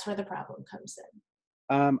 And that's where the problem comes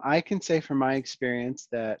in. I can say from my experience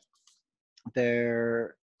that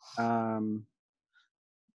that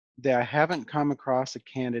I haven't come across a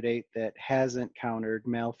candidate that hasn't countered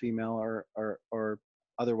male, female, or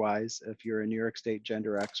otherwise, if you're a New York State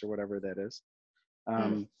gender X or whatever that is.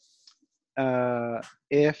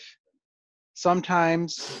 If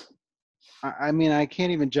sometimes, I mean, I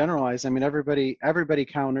can't even generalize. I mean, everybody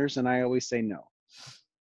counters, and I always say no.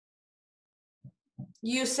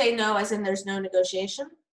 You say no as in there's no negotiation?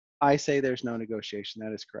 I say there's no negotiation.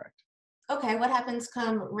 That is correct. Okay, what happens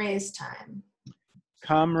come raise time?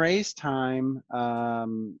 Come raise time,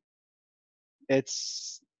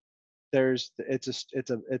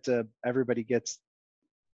 everybody gets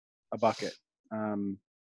a bucket, and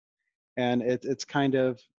it's kind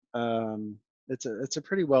of it's a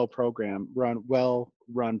pretty well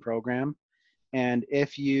run program, and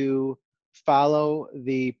if you follow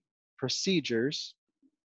the procedures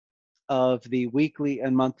of the weekly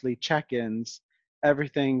and monthly check-ins,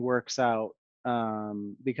 everything works out,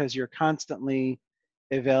 because you're constantly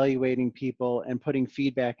evaluating people and putting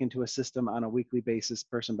feedback into a system on a weekly basis,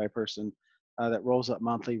 person by person, that rolls up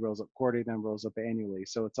monthly, rolls up quarterly, then rolls up annually.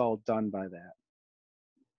 So it's all done by that.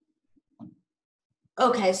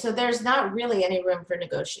 Okay, so there's not really any room for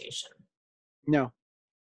negotiation. No.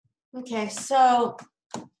 Okay, so.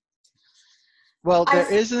 Well,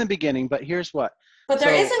 there is in the beginning, but here's what. But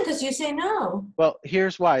there isn't, because you say no. Well,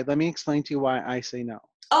 here's why. Let me explain to you why I say no.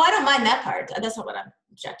 Oh, I don't mind that part. That's not what I'm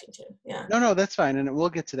objecting to. Yeah. No, that's fine, and we'll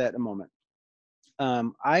get to that in a moment.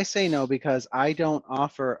 I say no because I don't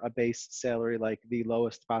offer a base salary like the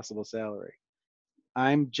lowest possible salary.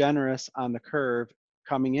 I'm generous on the curve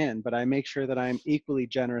coming in, but I make sure that I'm equally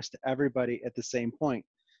generous to everybody at the same point.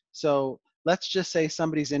 So let's just say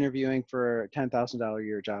somebody's interviewing for a $10,000 a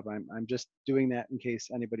year job. I'm just doing that in case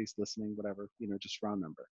anybody's listening, whatever, just round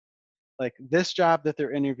number. Like this job that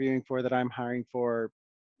they're interviewing for, that I'm hiring for,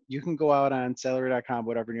 you can go out on salary.com,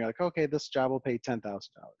 whatever, and you're like, okay, this job will pay $10,000.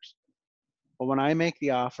 But when I make the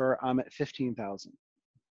offer, I'm at $15,000.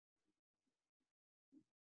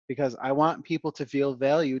 Because I want people to feel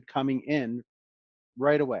valued coming in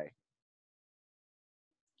right away.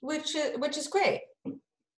 Which is great.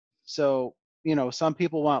 So, some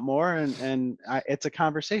people want more, and it's a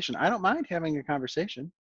conversation. I don't mind having a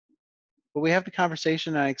conversation. But we have the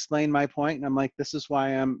conversation, and I explain my point, and I'm like, this is why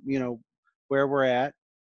I'm, where we're at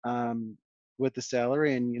with the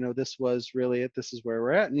salary, and, this was really it. This is where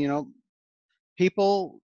we're at. And,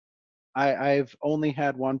 people, I've only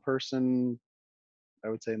had one person, I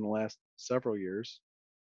would say in the last several years,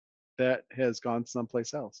 that has gone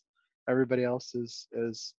someplace else. Everybody else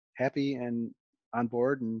is happy and on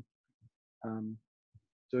board and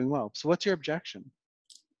doing well. So what's your objection?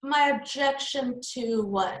 My objection to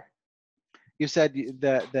what? You said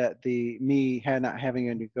that the me not having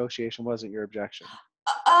a negotiation wasn't your objection.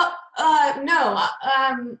 No.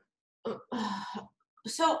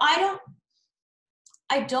 So I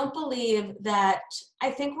don't believe that. I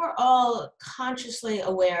think we're all consciously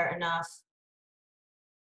aware enough,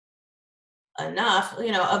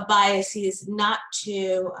 of biases not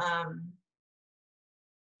to.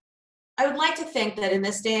 I would like to think that in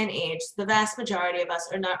this day and age, the vast majority of us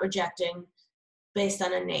are not rejecting based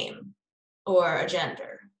on a name or a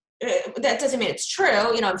gender. That doesn't mean it's true.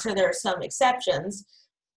 I'm sure there are some exceptions,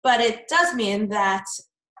 but it does mean that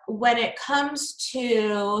when it comes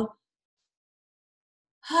to,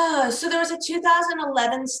 so there was a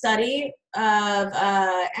 2011 study of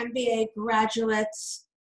MBA graduates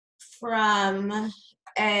from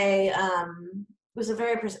a was a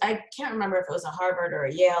very, I can't remember if it was a Harvard or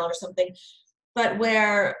a Yale or something, but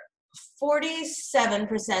where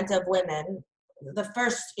 47% of women, the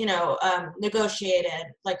first, negotiated,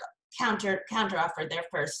 like counter offered their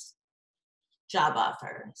first job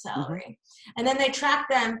offer salary. And then they track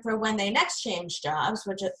them for when they next change jobs,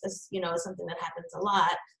 which is, something that happens a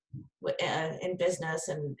lot in business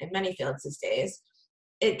and in many fields these days.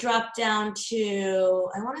 It dropped down to,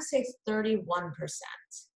 I want to say 31%,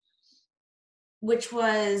 which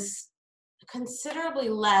was considerably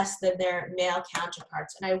less than their male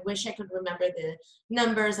counterparts. And I wish I could remember the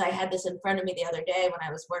numbers. I had this in front of me the other day when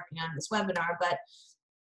I was working on this webinar, but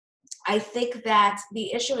I think that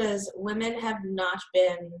the issue is women have not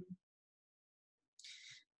been,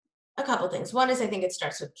 a couple things. One is I think it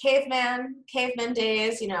starts with caveman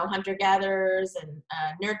days, hunter-gatherers and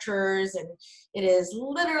nurturers, and it is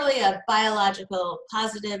literally a biological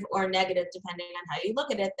positive or negative, depending on how you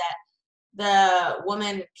look at it, that the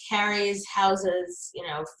woman carries, houses,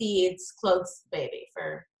 feeds, clothes the baby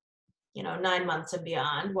for, 9 months and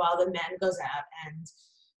beyond, while the man goes out and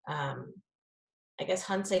I guess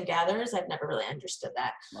hunts and gathers. I've never really understood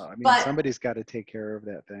that. Well, I mean, but somebody's got to take care of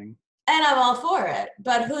that thing. And I'm all for it.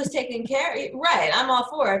 But who's taking care? Right, I'm all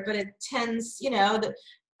for it. But it tends,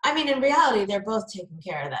 in reality, they're both taking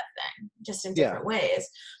care of that thing, just in different ways.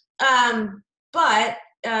 But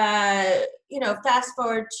fast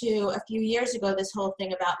forward to a few years ago, this whole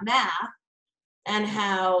thing about math and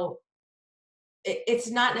how it's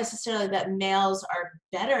not necessarily that males are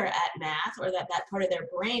better at math or that part of their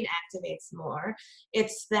brain activates more.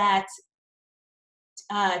 It's that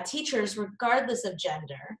teachers, regardless of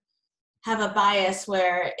gender, have a bias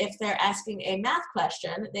where if they're asking a math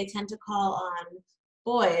question, they tend to call on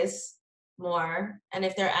boys more. And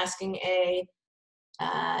if they're asking a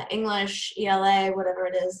English, ELA, whatever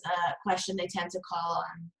it is, question, they tend to call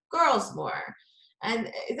on girls more.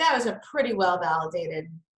 And that was a pretty well validated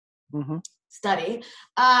study.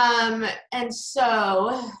 And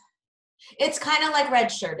so it's kind of like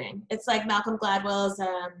redshirting. It's like Malcolm Gladwell's,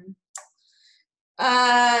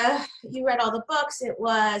 you read all the books. It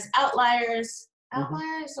was Outliers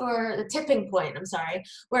or The Tipping Point, I'm sorry,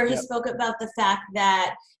 where he spoke about the fact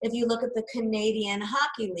that if you look at the Canadian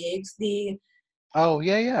hockey leagues,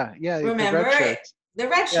 remember? The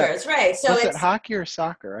red shirts, right. So was it hockey or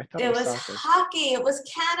soccer? I thought it was soccer. Hockey. It was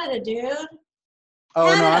Canada, dude. Oh,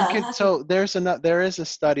 Canada. no, I'm kidding. So there is a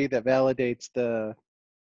study that validates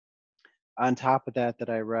on top of that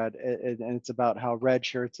I read, and it's about how red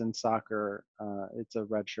shirts in soccer, it's a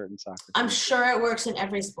red shirt in soccer. I'm sure it works in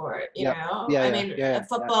every sport, you know?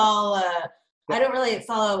 Football, Yeah. I don't really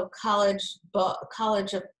follow college of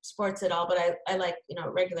sports at all, but I like,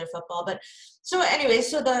 regular football. But so anyway,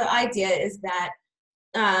 so the idea is that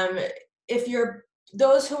if you're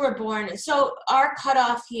those who were born, so our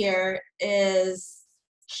cutoff here is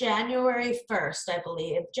January 1st, I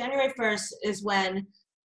believe. January 1st is when,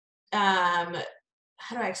 how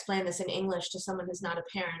do I explain this in English to someone who's not a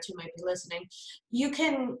parent who might be listening? If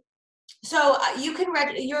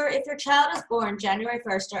your child is born January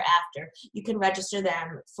 1st or after, you can register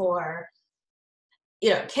them for,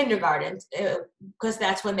 kindergarten, because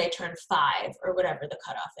that's when they turn 5 or whatever the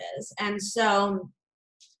cutoff is. And so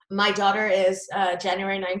my daughter is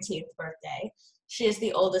January 19th birthday. She is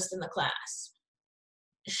the oldest in the class.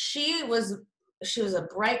 She was a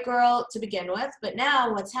bright girl to begin with, but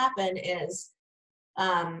now what's happened is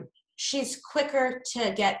she's quicker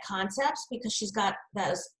to get concepts because she's got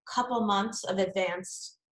those couple months of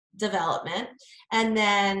advanced development, and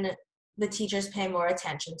then the teachers pay more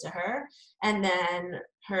attention to her, and then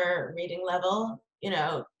her reading level,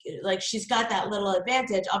 like she's got that little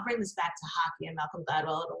advantage. I'll bring this back to hockey and Malcolm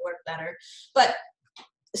Gladwell, it'll work better. But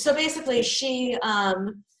so basically she,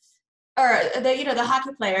 the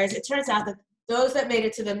hockey players, it turns out that those that made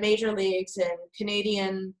it to the major leagues in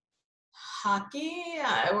Canadian hockey,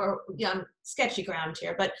 or on sketchy ground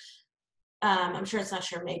here, but I'm sure it's not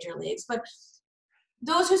sure major leagues, but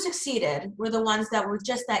those who succeeded were the ones that were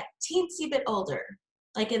just that teensy bit older,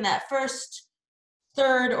 like in that first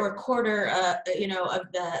third or quarter, of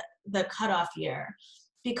the cutoff year,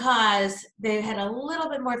 because they had a little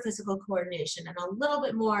bit more physical coordination and a little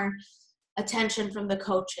bit more attention from the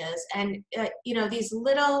coaches, and these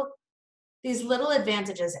little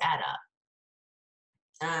advantages add up.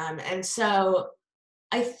 And so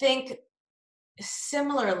I think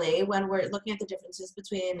similarly, when we're looking at the differences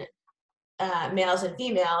between males and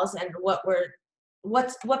females and what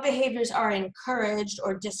behaviors are encouraged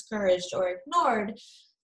or discouraged or ignored,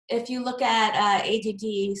 if you look at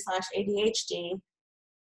ADD/ADHD,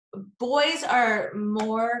 boys are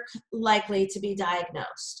more likely to be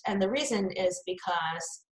diagnosed. And the reason is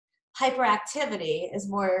because hyperactivity is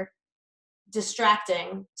more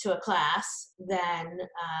distracting to a class than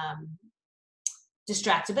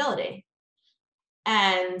distractibility.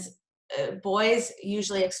 And boys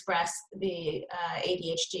usually express the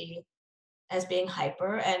ADHD as being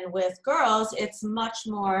hyper, and with girls, it's much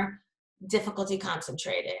more difficulty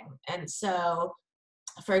concentrating. And so,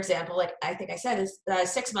 for example, like I think I said, is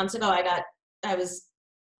 6 months ago, I did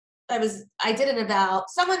an eval.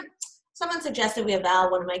 Someone suggested we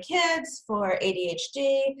eval one of my kids for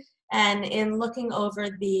ADHD, and in looking over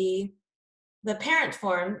the parent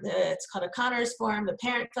form, it's called a Connors form. The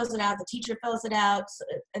parent fills it out, the teacher fills it out,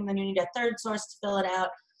 and then you need a third source to fill it out.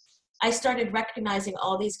 I started recognizing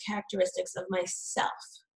all these characteristics of myself.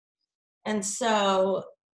 And so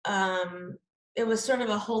it was sort of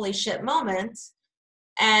a holy shit moment.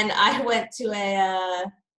 And I went to a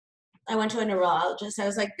neurologist. I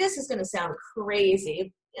was like, this is going to sound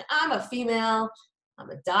crazy. I'm a female. I'm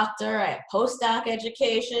a doctor. I have postdoc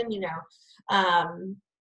education, you know. I'm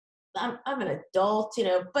an adult, you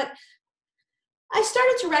know, but I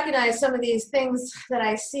started to recognize some of these things that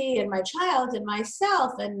I see in my child and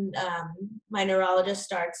myself, and my neurologist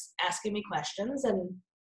starts asking me questions. And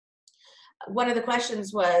one of the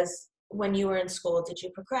questions was, when you were in school, did you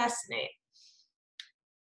procrastinate?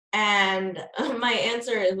 And my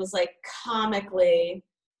answer, it was like comically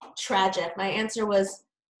tragic. My answer was,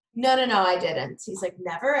 no, I didn't. He's like,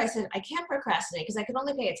 never? I said, I can't procrastinate because I can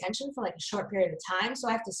only pay attention for like a short period of time. So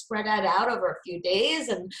I have to spread that out over a few days.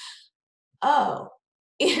 And oh,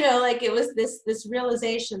 you know, like it was this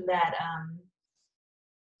realization that,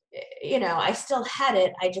 you know, I still had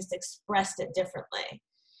it. I just expressed it differently.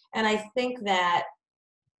 And I think that,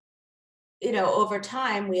 you know, over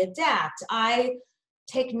time we adapt. I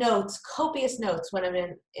take notes, copious notes when I'm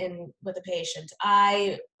in with a patient.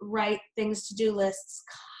 I write things, to-do lists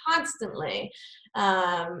constantly.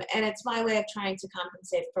 And it's my way of trying to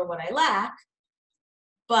compensate for what I lack.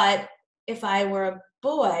 But if I were a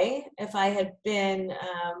boy, if I had been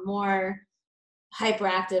more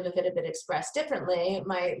hyperactive, if it had been expressed differently,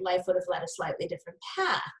 my life would have led a slightly different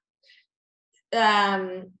path.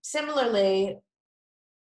 Similarly,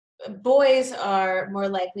 boys are more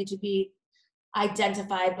likely to be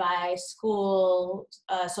identified by school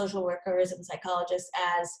social workers and psychologists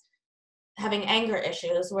as having anger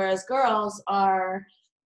issues, whereas girls are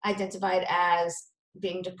identified as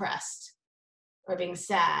being depressed or being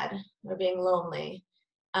sad or being lonely.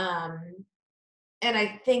 And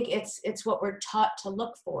I think it's what we're taught to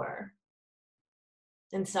look for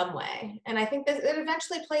in some way. And I think that it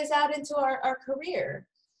eventually plays out into our career.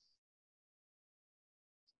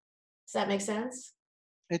 Does that make sense?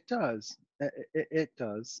 It does. It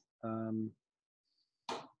does.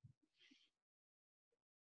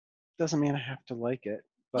 Doesn't mean I have to like it.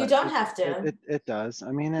 But you don't have to. It does.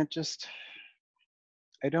 I mean, I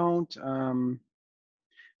don't.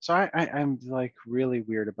 So I'm like really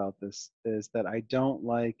weird about this, is that I don't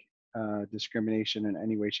like discrimination in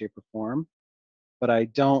any way, shape, or form, but I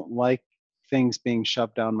don't like things being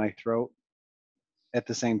shoved down my throat at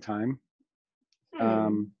the same time.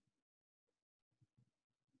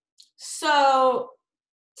 So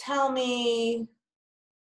tell me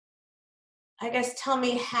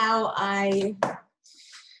how I...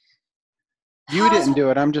 You didn't do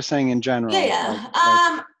it. I'm just saying in general. Yeah.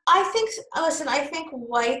 I think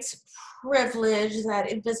white privilege,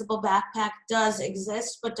 that invisible backpack, does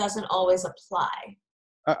exist, but doesn't always apply.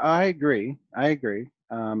 I agree.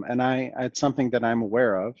 And it's something that I'm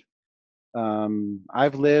aware of.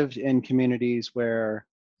 I've lived in communities where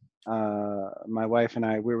my wife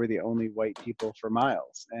and we were the only white people for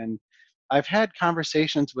miles. And I've had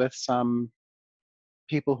conversations with some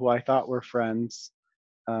people who I thought were friends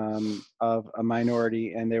of a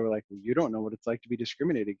minority, and they were like, well, you don't know what it's like to be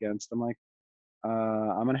discriminated against. I'm like,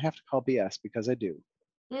 I'm going to have to call BS, because I do.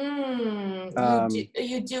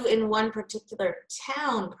 You do in one particular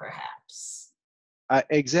town, perhaps.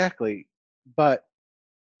 Exactly. But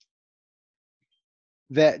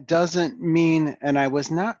that doesn't mean, and I was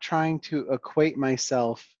not trying to equate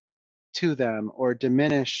myself to them or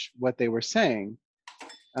diminish what they were saying.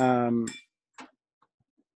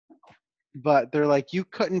 But they're like, you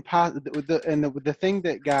couldn't the thing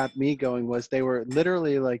that got me going was they were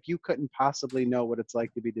literally like, you couldn't possibly know what it's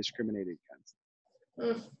like to be discriminated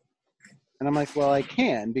against. And I'm like, well, I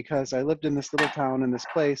can, because I lived in this little town in this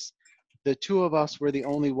place. The two of us were the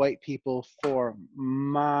only white people for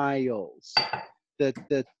miles.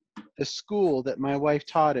 The school that my wife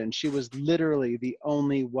taught in, she was literally the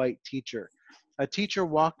only white teacher. A teacher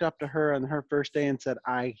walked up to her on her first day and said,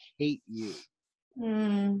 "I hate you."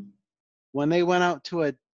 Mm. When they went out to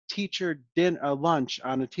a a lunch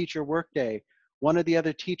on a teacher workday, one of the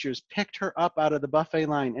other teachers picked her up out of the buffet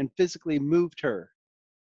line and physically moved her.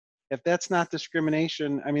 If that's not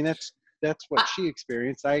discrimination, I mean, that's what I, she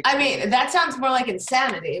experienced. I I experienced. mean, that sounds more like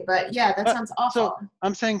insanity, but yeah, that sounds So awful.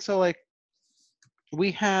 I'm saying, so like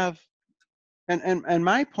we have, and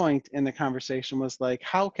my point in the conversation was like,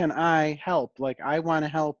 how can I help? Like, I want to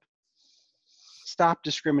help stop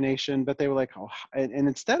discrimination, but they were like, oh, and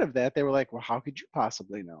instead of that, they were like, well, how could you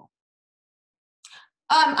possibly know?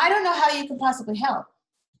 I don't know how you can possibly help.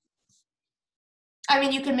 I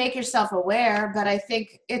mean, you can make yourself aware, but I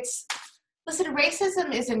think listen,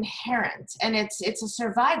 racism is inherent and it's a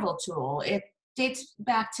survival tool. It dates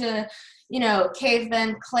back to,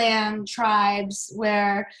 cavemen, clan, tribes,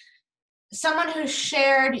 where someone who looks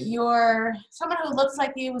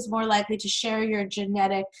like you was more likely to share your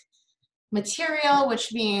genetic material,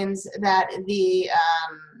 which means that the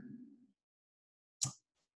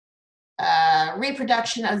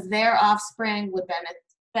reproduction of their offspring would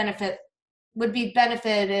be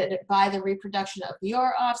benefited by the reproduction of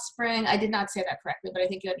your offspring. I did not say that correctly, but I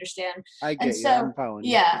think you understand. I And get you. so, I'm following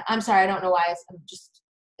you. yeah, I'm sorry. I don't know why.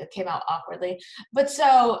 It came out awkwardly. But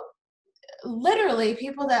so, literally,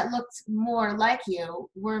 people that looked more like you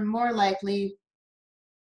were more likely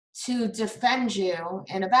to defend you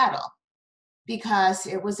in a battle because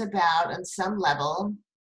it was about, on some level,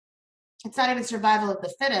 it's not even survival of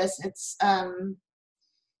the fittest. It's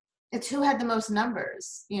who had the most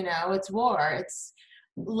numbers. It's war. It's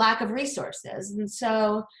lack of resources, and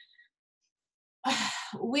so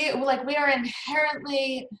we are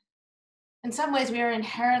inherently, in some ways, we are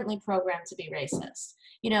inherently programmed to be racist.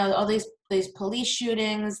 All these police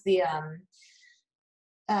shootings,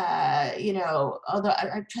 although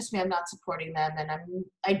trust me, I'm not supporting them, and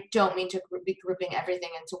I don't mean to be grouping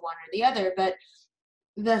everything into one or the other, but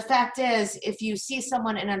the fact is, if you see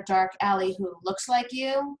someone in a dark alley who looks like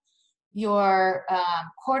you, your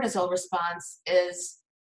cortisol response is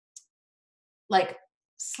like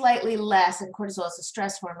slightly less, and cortisol is a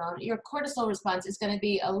stress hormone. Your cortisol response is going to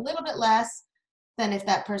be a little bit less than if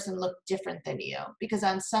that person looked different than you, because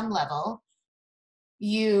on some level,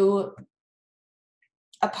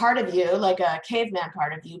 a part of you, like a caveman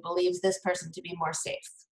part of you, believes this person to be more safe.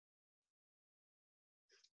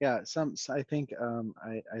 Yeah, I think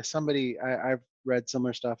I've read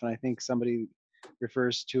similar stuff, and I think somebody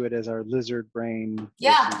refers to it as our lizard brain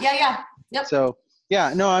issues. Yeah. Yep. So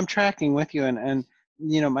yeah, no, I'm tracking with you, and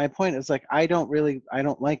my point is like I don't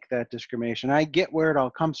like that discrimination. I get where it all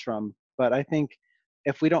comes from, but I think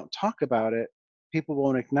if we don't talk about it, people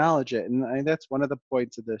won't acknowledge it, and that's one of the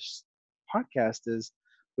points of this podcast is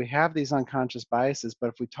we have these unconscious biases, but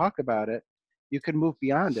if we talk about it, you can move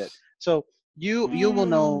beyond it. So you will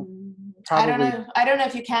know probably. I don't know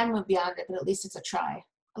if you can move beyond it, but at least it's a try.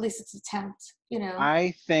 At least it's an attempt.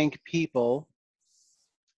 I think people,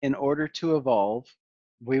 in order to evolve,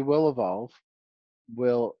 we will evolve,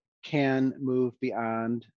 can move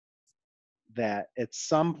beyond that at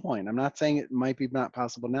some point. I'm not saying it might be not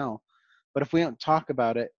possible now, but if we don't talk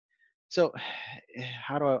about it, so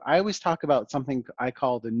how do I always talk about something I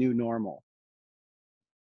call the new normal.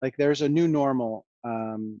 Like there's a new normal,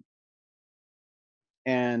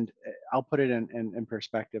 and I'll put it in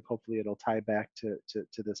perspective. Hopefully it'll tie back to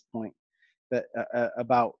this point that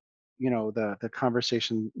about the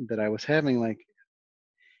conversation that I was having. Like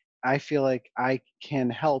I feel like I can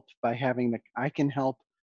help by having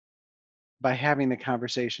the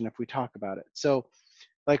conversation if we talk about it. So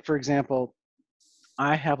like for example,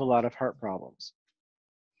 I have a lot of heart problems.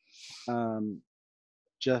 I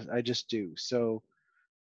just do. So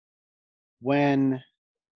when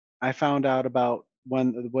I found out about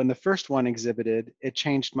when the first one exhibited, it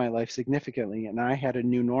changed my life significantly, and I had a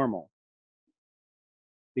new normal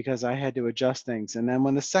because I had to adjust things. And then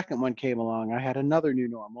when the second one came along, I had another new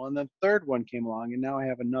normal, and the third one came along, and now I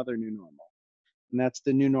have another new normal. And that's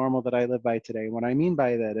the new normal that I live by today. What I mean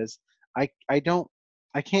by that is I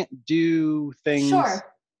can't do things.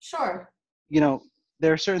 Sure.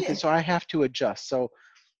 There are certain things, so I have to adjust. So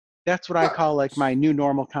that's what I call like my new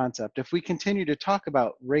normal concept. If we continue to talk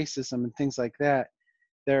about racism and things like that,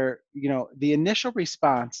 the initial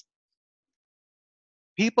response,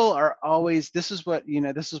 people are always, this is why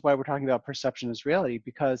we're talking about perception is reality,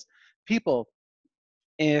 because people,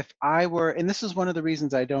 if I were, and this is one of the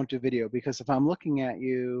reasons I don't do video, because if I'm looking at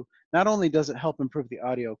you, not only does it help improve the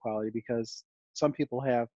audio quality, because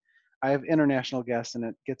I have international guests and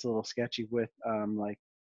it gets a little sketchy with like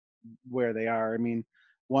where they are. I mean,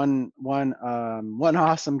 one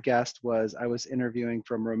awesome guest was I was interviewing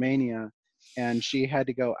from Romania, and she had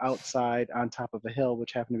to go outside on top of a hill,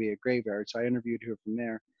 which happened to be a graveyard. So I interviewed her from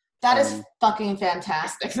there. That is fucking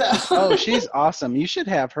fantastic, though. Oh, she's awesome. You should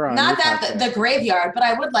have her on Not your that podcast. the graveyard, but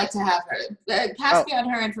I would like to have her. Pass me on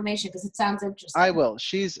her information because it sounds interesting. I will.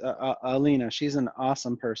 She's Alina. She's an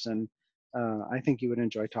awesome person. I think you would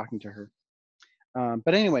enjoy talking to her.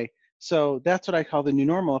 But anyway, so that's what I call the new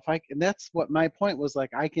normal. And that's what my point was,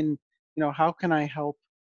 like, I can, how can I help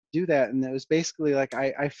do that? And it was basically like,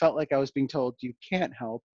 I felt like I was being told, you can't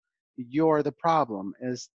help, you're the problem.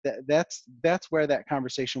 That's where that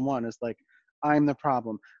conversation won, is like, I'm the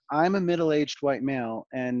problem. I'm a middle-aged white male,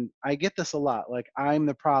 and I get this a lot. Like, I'm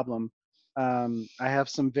the problem. I have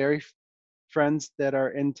some very friends that are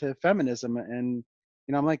into feminism, and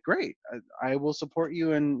I'm like, great, I will support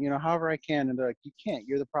you, and however I can. And they're like, you can't,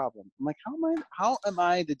 you're the problem. I'm like, how am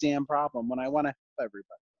I the damn problem when I want to help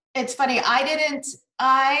everybody? It's funny,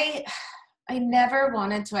 I never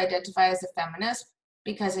wanted to identify as a feminist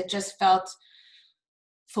because it just felt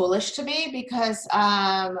foolish to me, because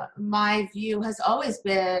my view has always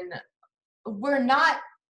been, we're not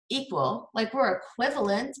equal. Like, we're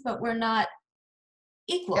equivalent, but we're not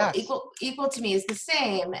equal. Yes. Equal to me is the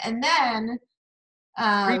same. And then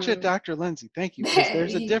preach it, Dr. Lindsay. Thank you. Because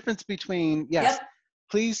there's a difference between, yes, yep.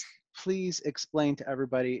 please explain to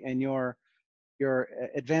everybody in your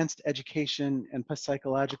advanced education and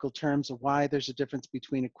psychological terms of why there's a difference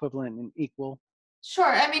between equivalent and equal.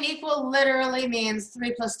 Sure. I mean, equal literally means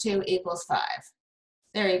 3 + 2 = 5.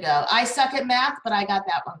 There you go. I suck at math, but I got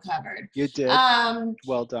that one covered. You did.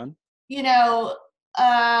 Well done.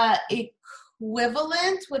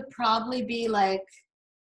 Equivalent would probably be like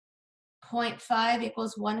 0.5 =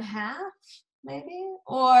 1/2, maybe.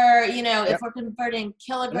 Or, if we're converting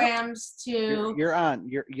kilograms to you're on.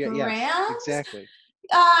 grams. Yes, exactly.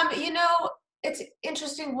 It's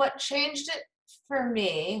interesting what changed it for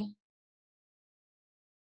me.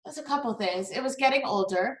 There's a couple things. It was getting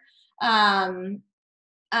older. And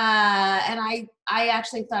I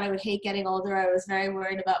actually thought I would hate getting older. I was very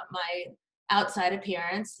worried about my outside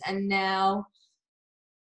appearance, and now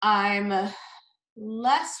I'm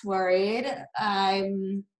less worried. I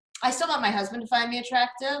still want my husband to find me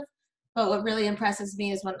attractive, but what really impresses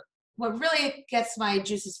me is what really gets my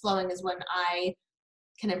juices flowing is when I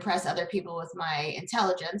can impress other people with my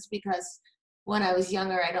intelligence, because when I was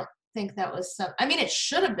younger, I don't think that was it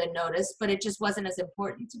should have been noticed, but it just wasn't as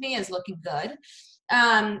important to me as looking good.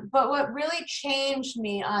 But what really changed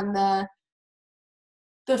me on the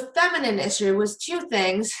feminine issue was two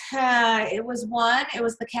things. It was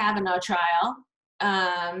the Kavanaugh trial.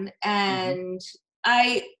 And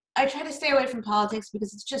I try to stay away from politics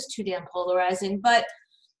because it's just too damn polarizing. But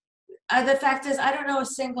the fact is, I don't know a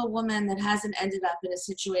single woman that hasn't ended up in a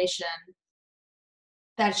situation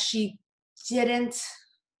that she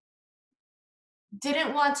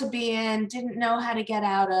didn't want to be in, didn't know how to get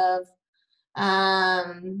out of.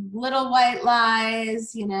 Little white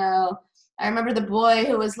lies, I remember the boy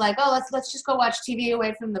who was like, oh, let's just go watch TV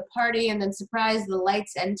away from the party, and then surprise, the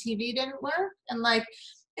lights and TV didn't work. And like,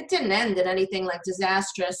 it didn't end in anything like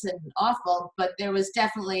disastrous and awful, but there was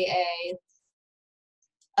definitely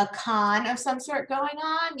a con of some sort going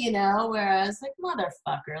on, where I was like,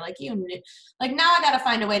 motherfucker, like, you knew, like, now I got to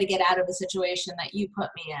find a way to get out of the situation that you put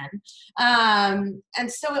me in.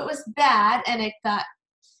 And so it was bad, and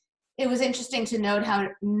it was interesting to note how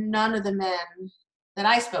none of the men that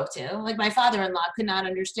I spoke to, like my father-in-law, could not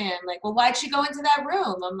understand, like, well, why'd she go into that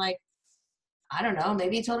room? I'm like, I don't know,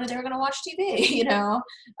 maybe he told her they were going to watch TV,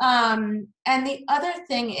 And the other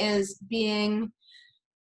thing is being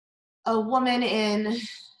a woman in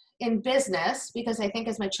business, because I think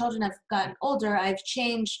as my children have gotten older, I've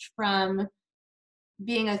changed from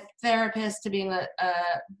being a therapist to being a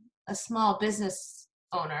small business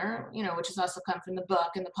owner, which has also come from the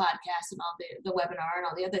book and the podcast and all the webinar and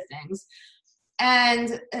all the other things.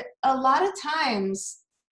 And a lot of times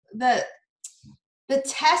the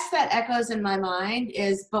test that echoes in my mind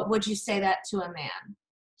is, but would you say that to a man?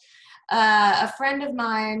 A friend of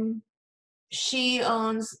mine, she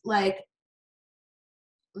owns like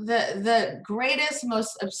the greatest,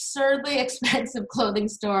 most absurdly expensive clothing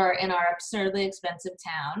store in our absurdly expensive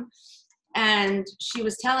town. And she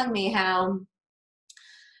was telling me how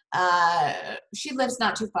she lives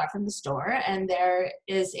not too far from the store, and there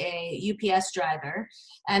is a UPS driver,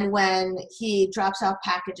 and when he drops off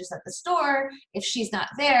packages at the store, if she's not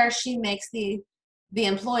there, she makes the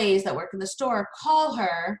employees that work in the store call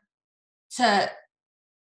her to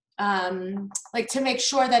to make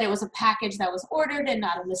sure that it was a package that was ordered and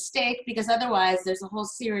not a mistake, because otherwise there's a whole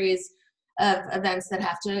series of events that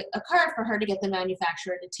have to occur for her to get the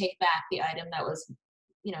manufacturer to take back the item that was,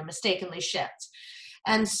 mistakenly shipped.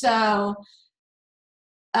 And so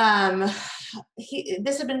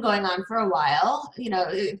this had been going on for a while.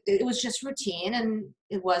 It was just routine, and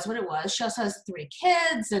it was what it was. She also has 3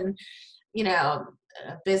 kids, and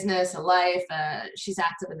a business, a life. She's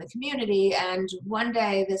active in the community. And one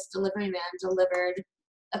day, this delivery man delivered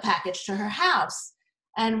a package to her house.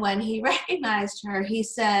 And when he recognized her, he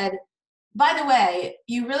said, "By the way,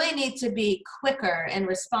 you really need to be quicker in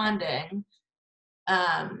responding.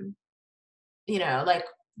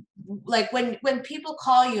 Like when people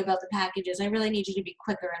call you about the packages, I really need you to be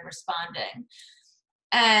quicker in responding."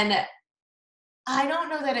 And I don't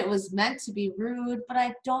know that it was meant to be rude, but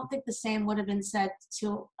I don't think the same would have been said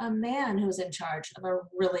to a man who's in charge of a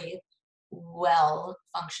really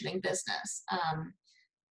well-functioning business.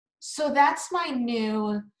 So that's my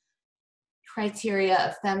new criteria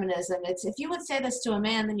of feminism. It's, if you would say this to a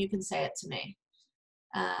man, then you can say it to me.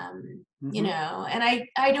 And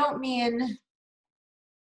I don't mean,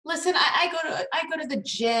 listen, I go to the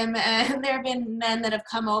gym, and there have been men that have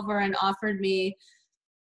come over and offered me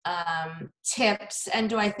tips, and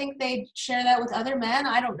do I think they share that with other men?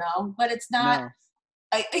 I don't know, but it's not.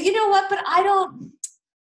 No. You know what? But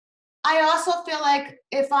I also feel like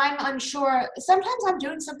if I'm unsure, sometimes I'm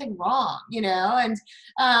doing something wrong,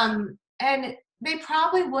 and they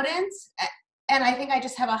probably wouldn't. And I think I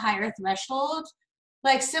just have a higher threshold.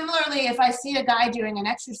 Like, similarly, if I see a guy doing an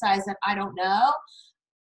exercise that I don't know,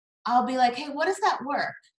 I'll be like, "Hey, what does that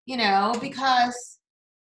work?" Because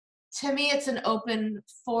to me, it's an open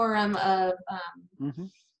forum of,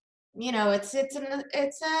 it's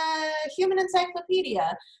a human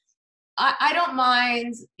encyclopedia. I don't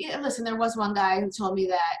mind. Listen, there was one guy who told me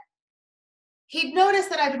that he'd noticed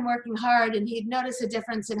that I've been working hard, and he'd noticed a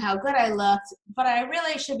difference in how good I looked, but I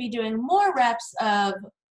really should be doing more reps of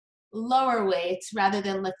lower weights rather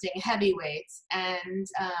than lifting heavy weights. And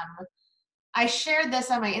I shared this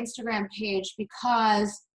on my Instagram page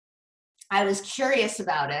because I was curious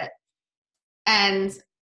about it. And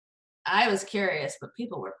I was curious, but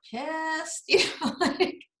people were pissed,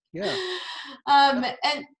 Yeah. And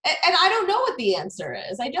I don't know what the answer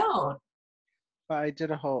is. I don't. I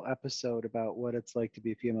did a whole episode about what it's like to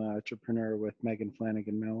be a female entrepreneur with Megan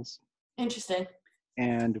Flanagan Mills. Interesting.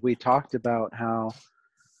 And we talked about how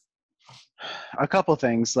a couple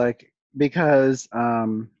things, like, because I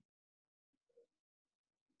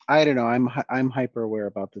don't know, I'm hyper aware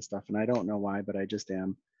about this stuff, and I don't know why, but I just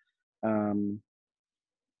am.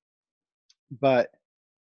 But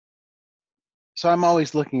so I'm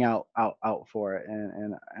always looking out for it,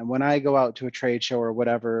 and when I go out to a trade show or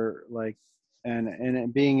whatever, like,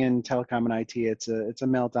 and being in telecom and IT, it's a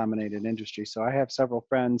male dominated industry. So I have several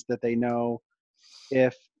friends that they know,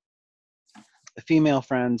 if female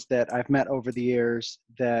friends that I've met over the years,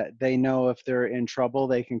 that they know if they're in trouble,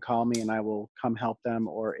 they can call me and I will come help them.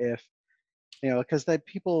 Or if, because that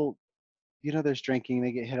people, there's drinking,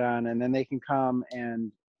 they get hit on, and then they can come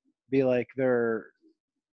and be like, we're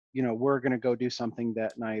going to go do something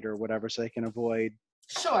that night or whatever, so they can avoid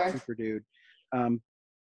Sure. super dude.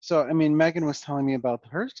 So, I mean, Megan was telling me about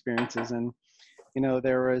her experiences, and,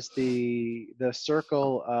 there was the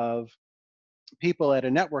circle of people at a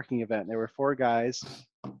networking event. There were 4 guys,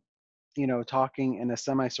 talking in a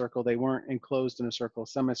semicircle. They weren't enclosed in a circle,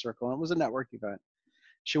 semicircle. And it was a network event.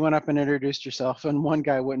 She went up and introduced herself, and one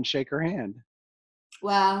guy wouldn't shake her hand.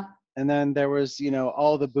 Wow. And then there was,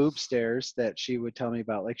 all the boob stares that she would tell me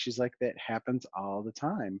about. Like, she's like, that happens all the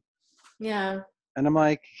time. Yeah. And I'm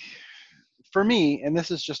like, for me, and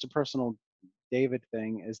this is just a personal David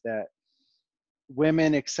thing, is that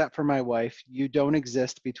women, except for my wife, you don't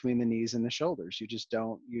exist between the knees and the shoulders. You just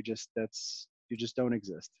don't. You just don't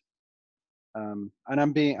exist. And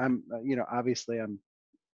obviously I'm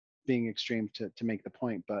being extreme to make the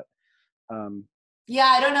point, but yeah,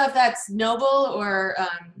 I don't know if that's noble or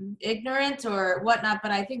ignorant or whatnot,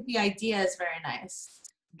 but I think the idea is very nice.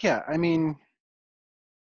 Yeah, I mean,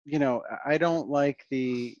 I don't like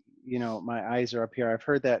the, my eyes are up here. I've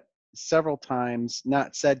heard that several times,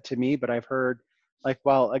 not said to me, but I've heard, like,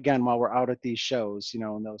 while we're out at these shows,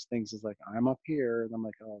 and those things, is like, I'm up here, and I'm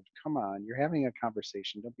like, oh, come on, you're having a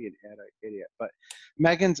conversation, don't be an idiot. But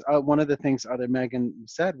Megan's one of the things other Megan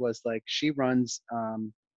said was, like, she runs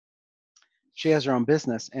she has her own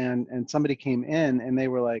business, and somebody came in and they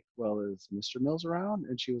were like, well, is Mr. Mills around?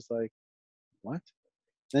 And she was like, what?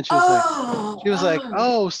 Then she was like,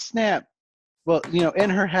 oh snap. Well, in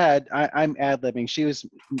her head, I'm ad-libbing.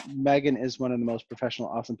 Megan is one of the most professional,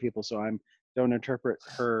 awesome people, so don't interpret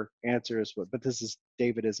her answer as but this is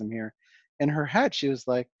Davidism here. In her head, she was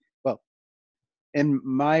like, well, in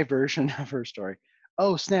my version of her story,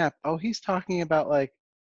 oh snap, oh he's talking about like,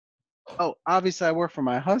 oh obviously I work for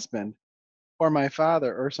my husband or my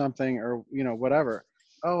father or something or whatever.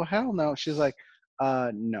 Oh hell no. She's like,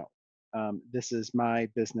 no. This is my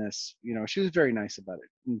business. She was very nice about it,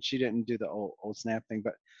 and she didn't do the old snap thing,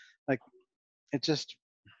 but like it just.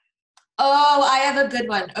 Oh, I have a good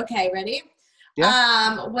one. Okay, ready?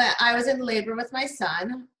 Yeah. When I was in labor with my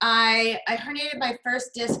son, I herniated my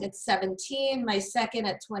first disc at 17, my second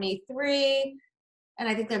at 23, and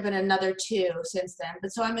I think there've been another 2 since then.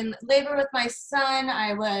 But so I'm in labor with my son.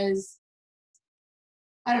 I was,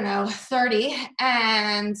 I don't know, 30,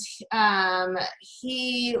 and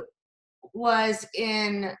he was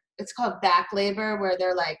in, it's called back labor, where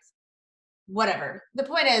they're like, whatever. The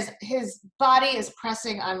point is, his body is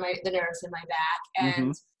pressing on the nerves in my back, Mm-hmm.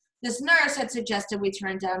 and this nurse had suggested we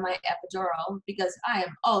turn down my epidural because I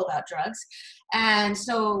am all about drugs. And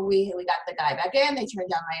so we got the guy back in. They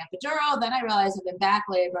turned down my epidural. Then I realized I'm in back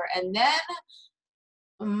labor, and then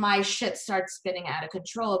my shit starts spinning out of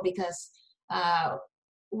control because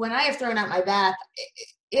when I have thrown out my back,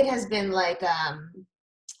 it has been like.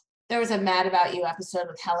 There was a Mad About You episode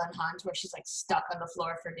with Helen Hunt where she's like stuck on the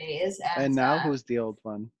floor for days. And now who's the old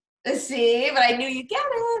one? See, but I knew you'd get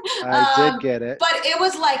it. I did get it. But it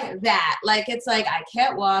was like that. Like, it's like, I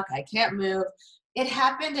can't walk, I can't move. It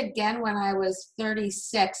happened again when I was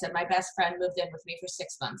 36 and my best friend moved in with me for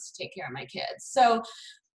 6 months to take care of my kids. So,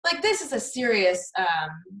 like, this is a serious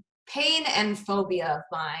pain and phobia of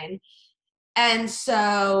mine. And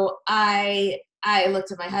so I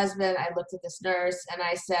looked at my husband, I looked at this nurse, and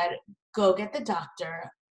I said, go get the doctor.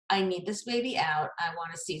 I need this baby out. I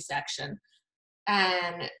want a C-section.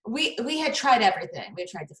 And we had tried everything. We had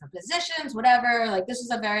tried different positions, whatever. Like, this was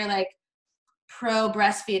a very, like, pro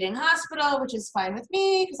breastfeeding hospital, which is fine with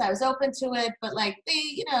me because I was open to it. But, like,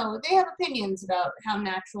 they have opinions about how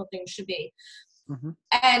natural things should be. Mm-hmm.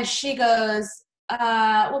 And she goes,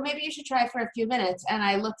 well, maybe you should try for a few minutes. And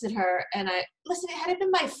I looked at her and listen, had it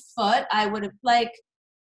been my foot, I would have, like,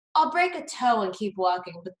 I'll break a toe and keep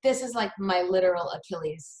walking, but this is like my literal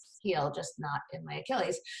Achilles heel, just not in my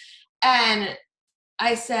Achilles. And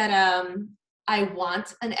I said, I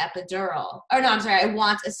want an epidural. Or no, I'm sorry, I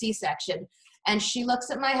want a C-section. And she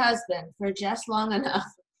looks at my husband for just long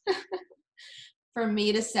enough for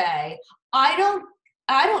me to say, I don't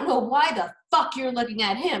know why the fuck you're looking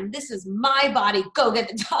at him. This is my body. Go get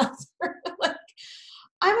the doctor. Like,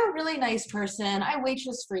 I'm a really nice person. I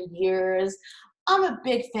waitress for years. I'm a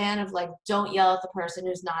big fan of, like, don't yell at the person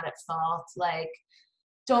who's not at fault. Like,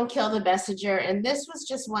 don't kill the messenger. And this was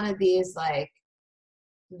just one of these, like,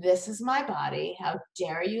 this is my body. How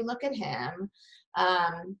dare you look at him?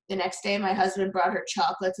 The next day, my husband brought her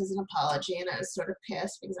chocolates as an apology, and I was sort of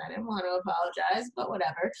pissed because I didn't want to apologize, but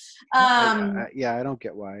whatever. Yeah, I don't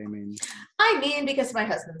get why. I mean, because my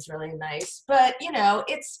husband's really nice, but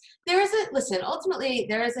ultimately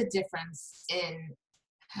there is a difference in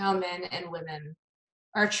how men and women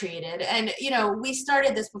are treated. And, we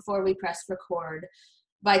started this before we pressed record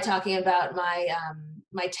by talking about my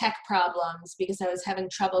my tech problems because I was having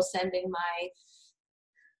trouble sending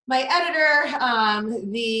my editor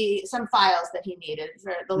some files that he needed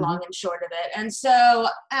for the long and short of it. And so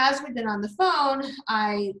as we've been on the phone,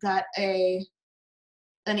 I got an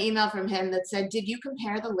email from him that said, did you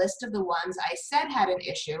compare the list of the ones I said had an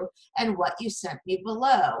issue and what you sent me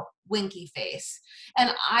below? Winky face.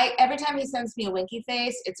 And every time he sends me a winky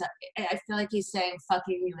face, I feel like he's saying, fuck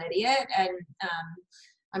you, you idiot. And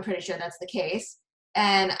I'm pretty sure that's the case.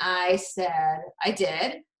 And I said, I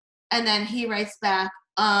did. And then he writes back,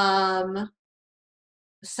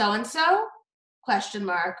 so-and-so, ?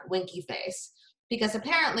 Winky face. Because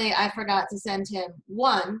apparently I forgot to send him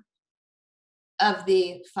one of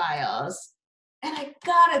the files. And I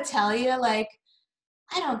gotta tell you, like,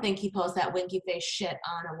 I don't think he pulls that winky face shit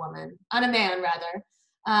on a man rather.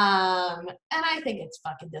 And I think it's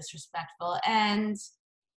fucking disrespectful. And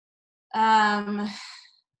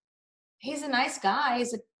he's a nice guy.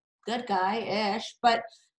 He's a good guy-ish, but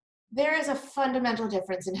there is a fundamental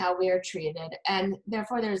difference in how we are treated. And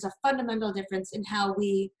therefore there's a fundamental difference in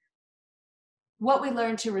what we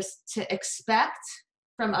learn to expect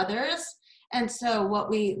from others. And so what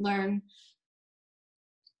we learn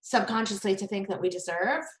subconsciously to think that we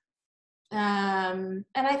deserve. And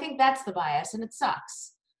I think that's the bias, and it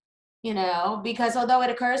sucks, because although it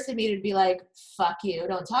occurs to me to be like, fuck you,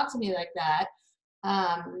 don't talk to me like that.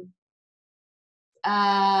 I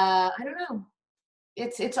don't know.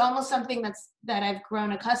 It's almost something that I've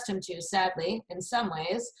grown accustomed to, sadly, in some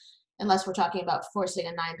ways, unless we're talking about forcing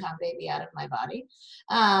a 9-pound baby out of my body.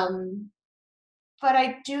 but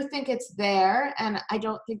I do think it's there, and I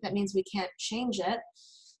don't think that means we can't change it.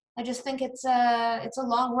 I just think it's a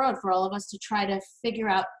long road for all of us to try to figure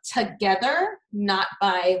out together, not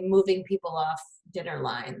by moving people off dinner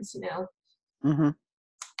lines, you know? Mm-hmm.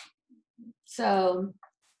 So,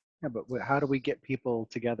 Yeah, but how do we get people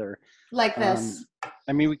together? like this.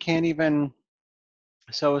 I mean, we can't even.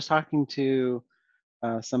 So I was talking to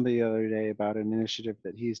somebody the other day about an initiative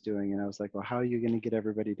that he's doing, and I was like, well, how are you going to get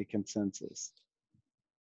everybody to consensus?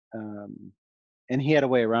 And he had a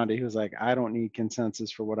way around it. He was like, I don't need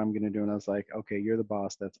consensus for what I'm going to do. And I was like, okay, you're the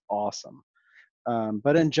boss. That's awesome.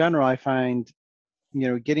 But in general, I find,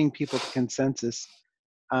 getting people to consensus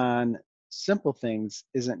on simple things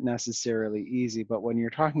isn't necessarily easy. But when you're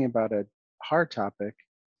talking about a hard topic,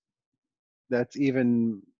 that's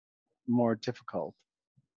even more difficult.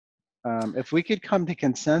 If we could come to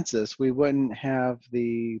consensus, we wouldn't have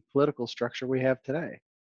the political structure we have today.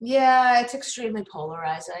 Yeah, it's extremely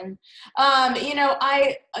polarizing. I'll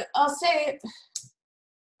say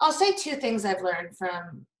two things I've learned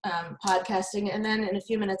from podcasting, and then in a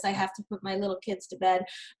few minutes I have to put my little kids to bed.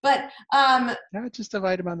 But Just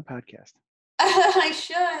invite them on the podcast. I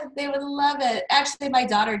should. They would love it. Actually, my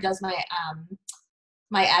daughter does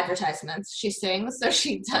my advertisements. She sings, so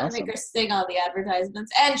she does Awesome. make her sing all the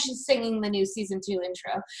advertisements, and she's singing the new season 2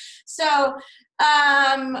 intro. So,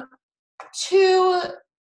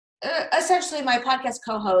 essentially, my podcast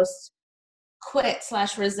co-host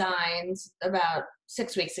quit/resigned about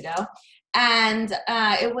 6 weeks ago, and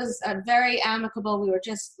it was very amicable. We were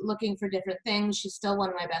just looking for different things. She's still one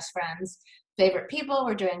of my best friends, favorite people.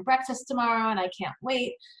 We're doing breakfast tomorrow, and I can't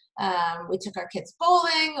wait. We took our kids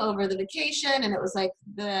bowling over the vacation, and it was like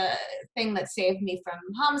the thing that saved me from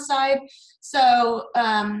homicide. So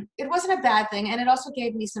it wasn't a bad thing, and it also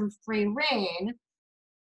gave me some free reign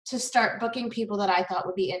to start booking people that I thought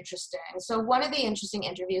would be interesting. So one of the interesting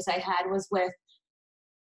interviews I had was with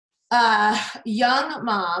a young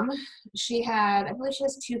mom. I believe she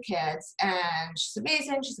has 2 kids, and she's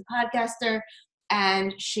amazing. She's a podcaster,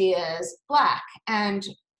 and she is Black. And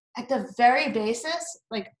at the very basic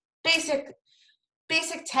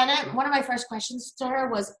tenet, one of my first questions to her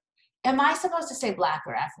was, am I supposed to say Black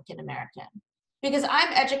or African American? Because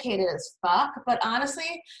I'm educated as fuck, but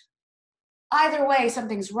honestly, either way,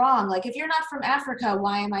 something's wrong. Like, if you're not from Africa,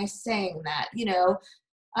 why am I saying that?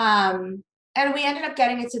 And we ended up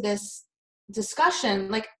getting into this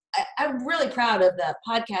discussion. Like, I'm really proud of the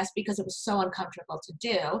podcast because it was so uncomfortable to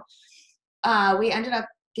do. We ended up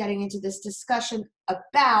getting into this discussion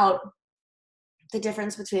about the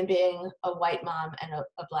difference between being a white mom and a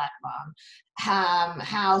Black mom.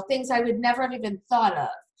 How things I would never have even thought of.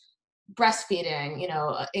 Breastfeeding,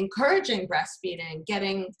 encouraging breastfeeding,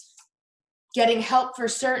 getting help for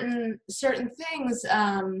certain things.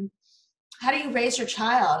 How do you raise your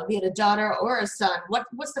child, be it a daughter or a son?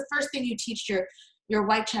 What's the first thing you teach your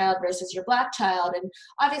white child versus your Black child? And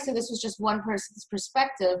obviously this was just one person's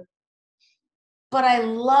perspective, but I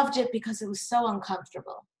loved it because it was so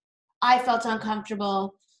uncomfortable. I felt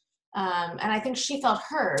uncomfortable, and I think she felt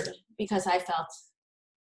heard because I felt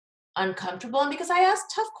uncomfortable and because I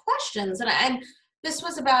asked tough questions. And this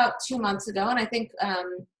was about 2 months ago, and I think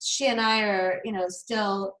she and I are,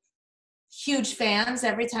 still huge fans.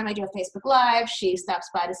 Every time I do a Facebook Live, she stops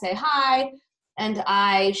by to say hi, and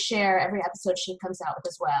I share every episode she comes out with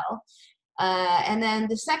as well. And then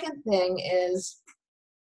the second thing is,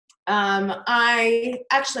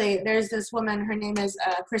 there's this woman, her name is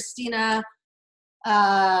Christina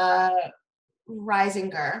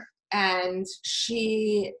Reisinger, and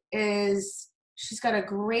she's got a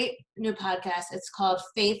great new podcast. It's called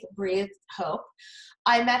Faith Breathed Hope.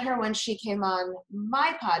 I met her when she came on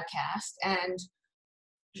my podcast, and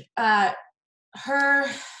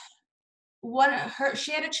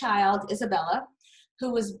she had a child, Isabella,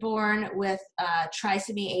 who was born with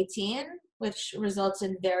trisomy 18, which results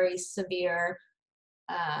in very severe,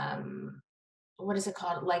 what is it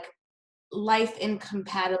called? Like life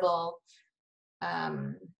incompatible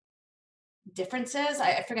differences.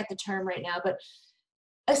 I forget the term right now, but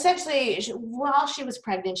essentially, while she was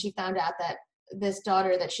pregnant, she found out that this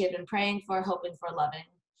daughter that she had been praying for, hoping for, loving,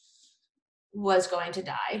 was going to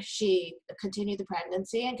die. She continued the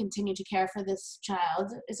pregnancy and continued to care for this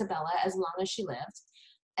child, Isabella, as long as she lived.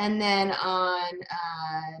 And then on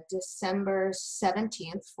December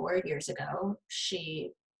 17th, 4 years ago,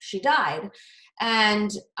 she died. And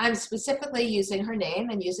I'm specifically using her name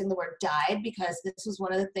and using the word died because this was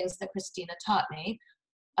one of the things that Christina taught me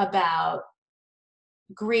about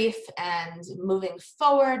grief and moving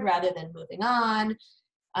forward rather than moving on.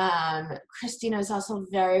 Christina is also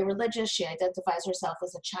very religious. She identifies herself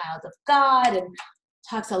as a child of God and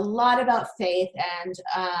talks a lot about faith. And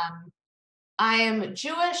I am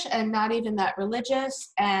Jewish and not even that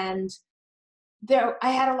religious. And I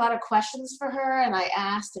had a lot of questions for her, and I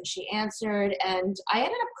asked and she answered, and I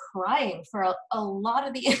ended up crying for a lot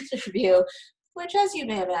of the interview, which, as you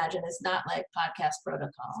may imagine, is not like podcast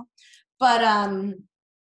protocol. But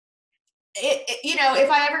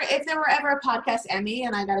if there were ever a podcast Emmy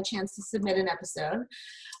and I got a chance to submit an episode,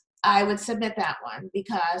 I would submit that one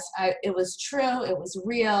because it was true, it was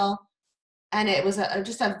real, and it was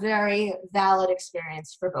just a very valid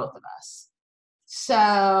experience for both of us.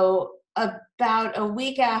 So about a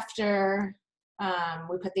week after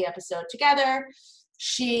we put the episode together,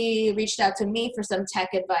 she reached out to me for some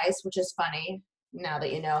tech advice, which is funny now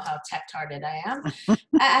that you know how tech-tarded I am.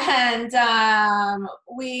 And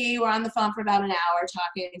we were on the phone for about an hour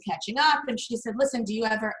talking and catching up, and she said, listen, do you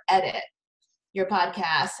ever edit your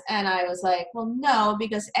podcast? And I was like, well, no,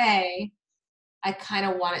 because A, I kind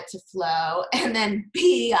of want it to flow, and then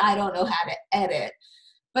B, I don't know how to edit.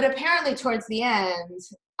 But apparently towards the end,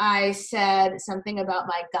 I said something about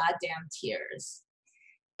my goddamn tears.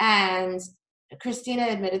 And Christina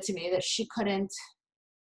admitted to me that she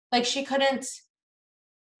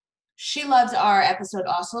loves our episode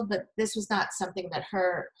also, but this was not something that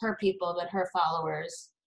her people, that her followers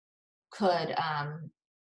could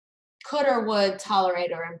or would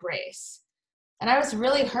tolerate or embrace. And I was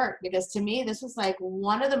really hurt because to me, this was like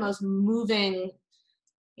one of the most moving,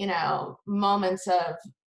 moments of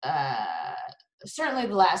certainly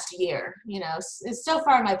the last year, it's so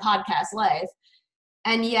far in my podcast life.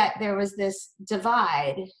 And yet there was this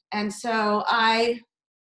divide. And so I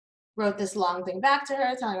wrote this long thing back to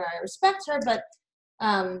her telling her I respect her, but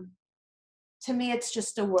to me it's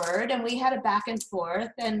just a word. And we had a back and forth,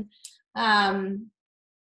 and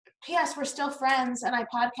P.S. we're still friends, and I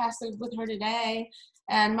podcasted with her today,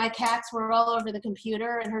 and my cats were all over the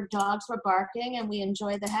computer and her dogs were barking, and we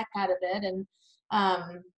enjoyed the heck out of it. And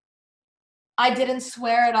I didn't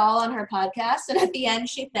swear at all on her podcast, and at the end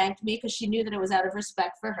she thanked me because she knew that it was out of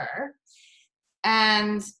respect for her.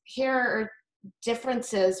 And here are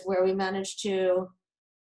differences where we managed to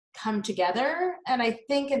come together, and I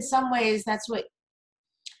think in some ways that's what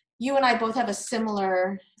you and I both have a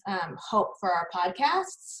similar hope for our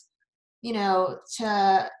podcasts, to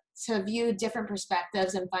view different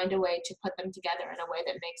perspectives and find a way to put them together in a way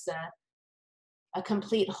that makes a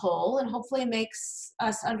complete whole and hopefully makes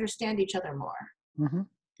us understand each other more. Mm-hmm.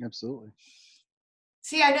 Absolutely.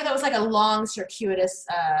 See, I know that was like a long, circuitous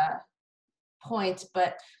point,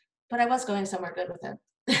 but I was going somewhere good with it.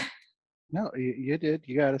 No, you did.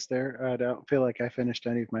 You got us there. I don't feel like I finished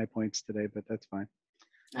any of my points today, but that's fine.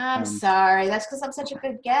 I'm sorry. That's because I'm such a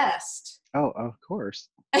good guest. Oh, of course.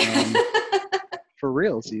 For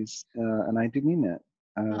realsies, and I do mean that.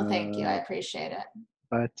 Well, thank you. I appreciate it.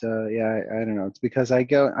 But yeah, I don't know. It's because I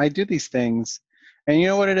do these things, and you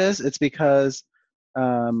know what it is? It's because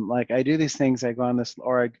I do these things. I go on this,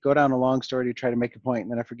 or I go down a long story to try to make a point,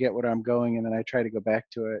 and then I forget where I'm going, and then I try to go back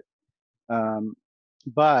to it.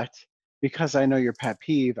 But because I know your pet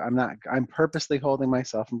peeve, I'm purposely holding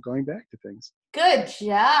myself from going back to things. Good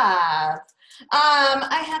job.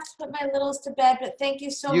 I have to put my littles to bed, but thank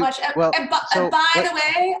you so much. And by the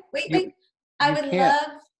way, wait, I would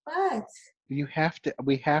love what? We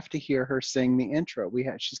have to hear her sing the intro.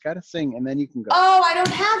 She's got to sing, and then you can go. Oh, I don't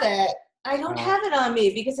have it. I don't have it on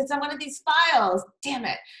me because it's on one of these files. Damn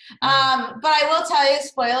it. But I will tell you,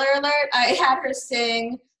 spoiler alert, I had her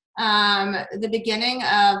sing the beginning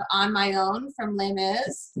of On My Own from Les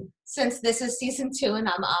Mis, since this is season 2 and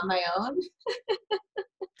I'm on my own.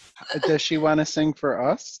 Does she want to sing for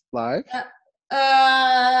us live?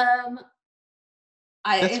 That's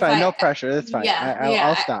fine. No pressure. That's fine. Yeah,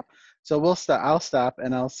 I'll stop. So we'll stop. I'll stop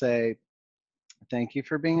and I'll say, thank you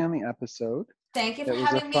for being on the episode. Thank you for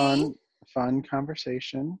having me. It was a fun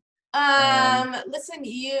conversation. Listen,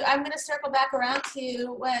 I'm going to circle back around to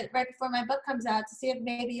you right before my book comes out to see if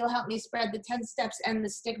maybe you'll help me spread the 10 steps and the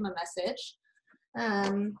stigma message.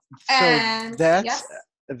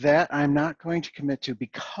 That I'm not going to commit to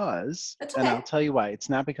because, and I'll tell you why. It's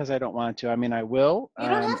not because I don't want to. I mean, I will. You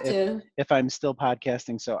don't have to. If I'm still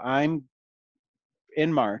podcasting. So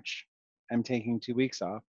in March, I'm taking 2 weeks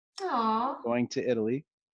off. Aww. Going to Italy.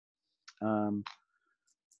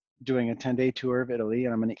 Doing a 10-day tour of Italy,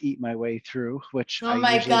 and I'm going to eat my way through, which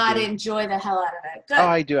enjoy the hell out of it. Good. Oh,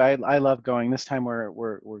 I do. I love going. This time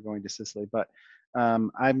we're going to Sicily, but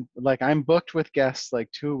I'm booked with guests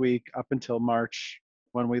like 2 a week up until March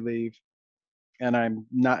when we leave, and I'm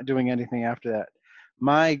not doing anything after that.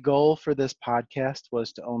 My goal for this podcast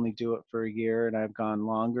was to only do it for a year, and I've gone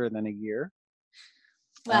longer than a year.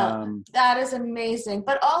 Well, that is amazing.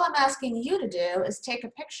 But all I'm asking you to do is take a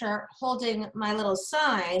picture holding my little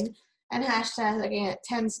sign and hashtagging it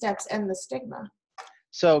 10 steps end the stigma.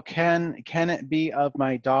 So can it be of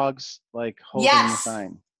my dogs like holding the Yes,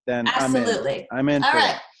 sign? Then absolutely. I'm in. All for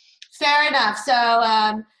right, that. fair enough. So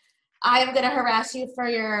I am going to harass you for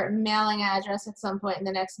your mailing address at some point in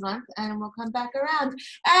the next month, and we'll come back around.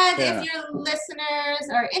 And Yeah. if your listeners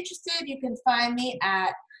are interested, you can find me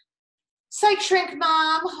at Psych Shrink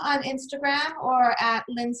Mom on Instagram or at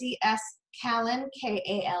Lindsay S. Callen,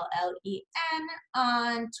 Kallen,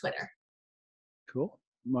 on Twitter. Cool.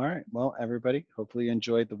 All right. Well, everybody, hopefully you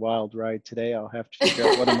enjoyed the wild ride today. I'll have to figure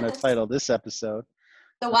out what I'm going to title this episode.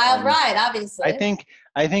 The wild ride, obviously. I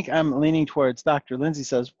think I'm leaning towards Dr. Lindsay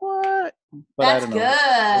says what, but That's I don't know.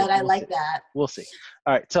 good. I like see. that. We'll see.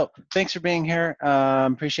 All right. So thanks for being here.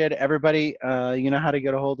 Appreciate it, everybody. You know how to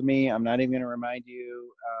get a hold of me. I'm not even going to remind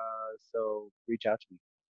you. So reach out to me.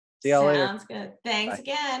 See y'all later. Sounds good. Thanks Bye.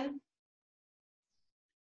 again.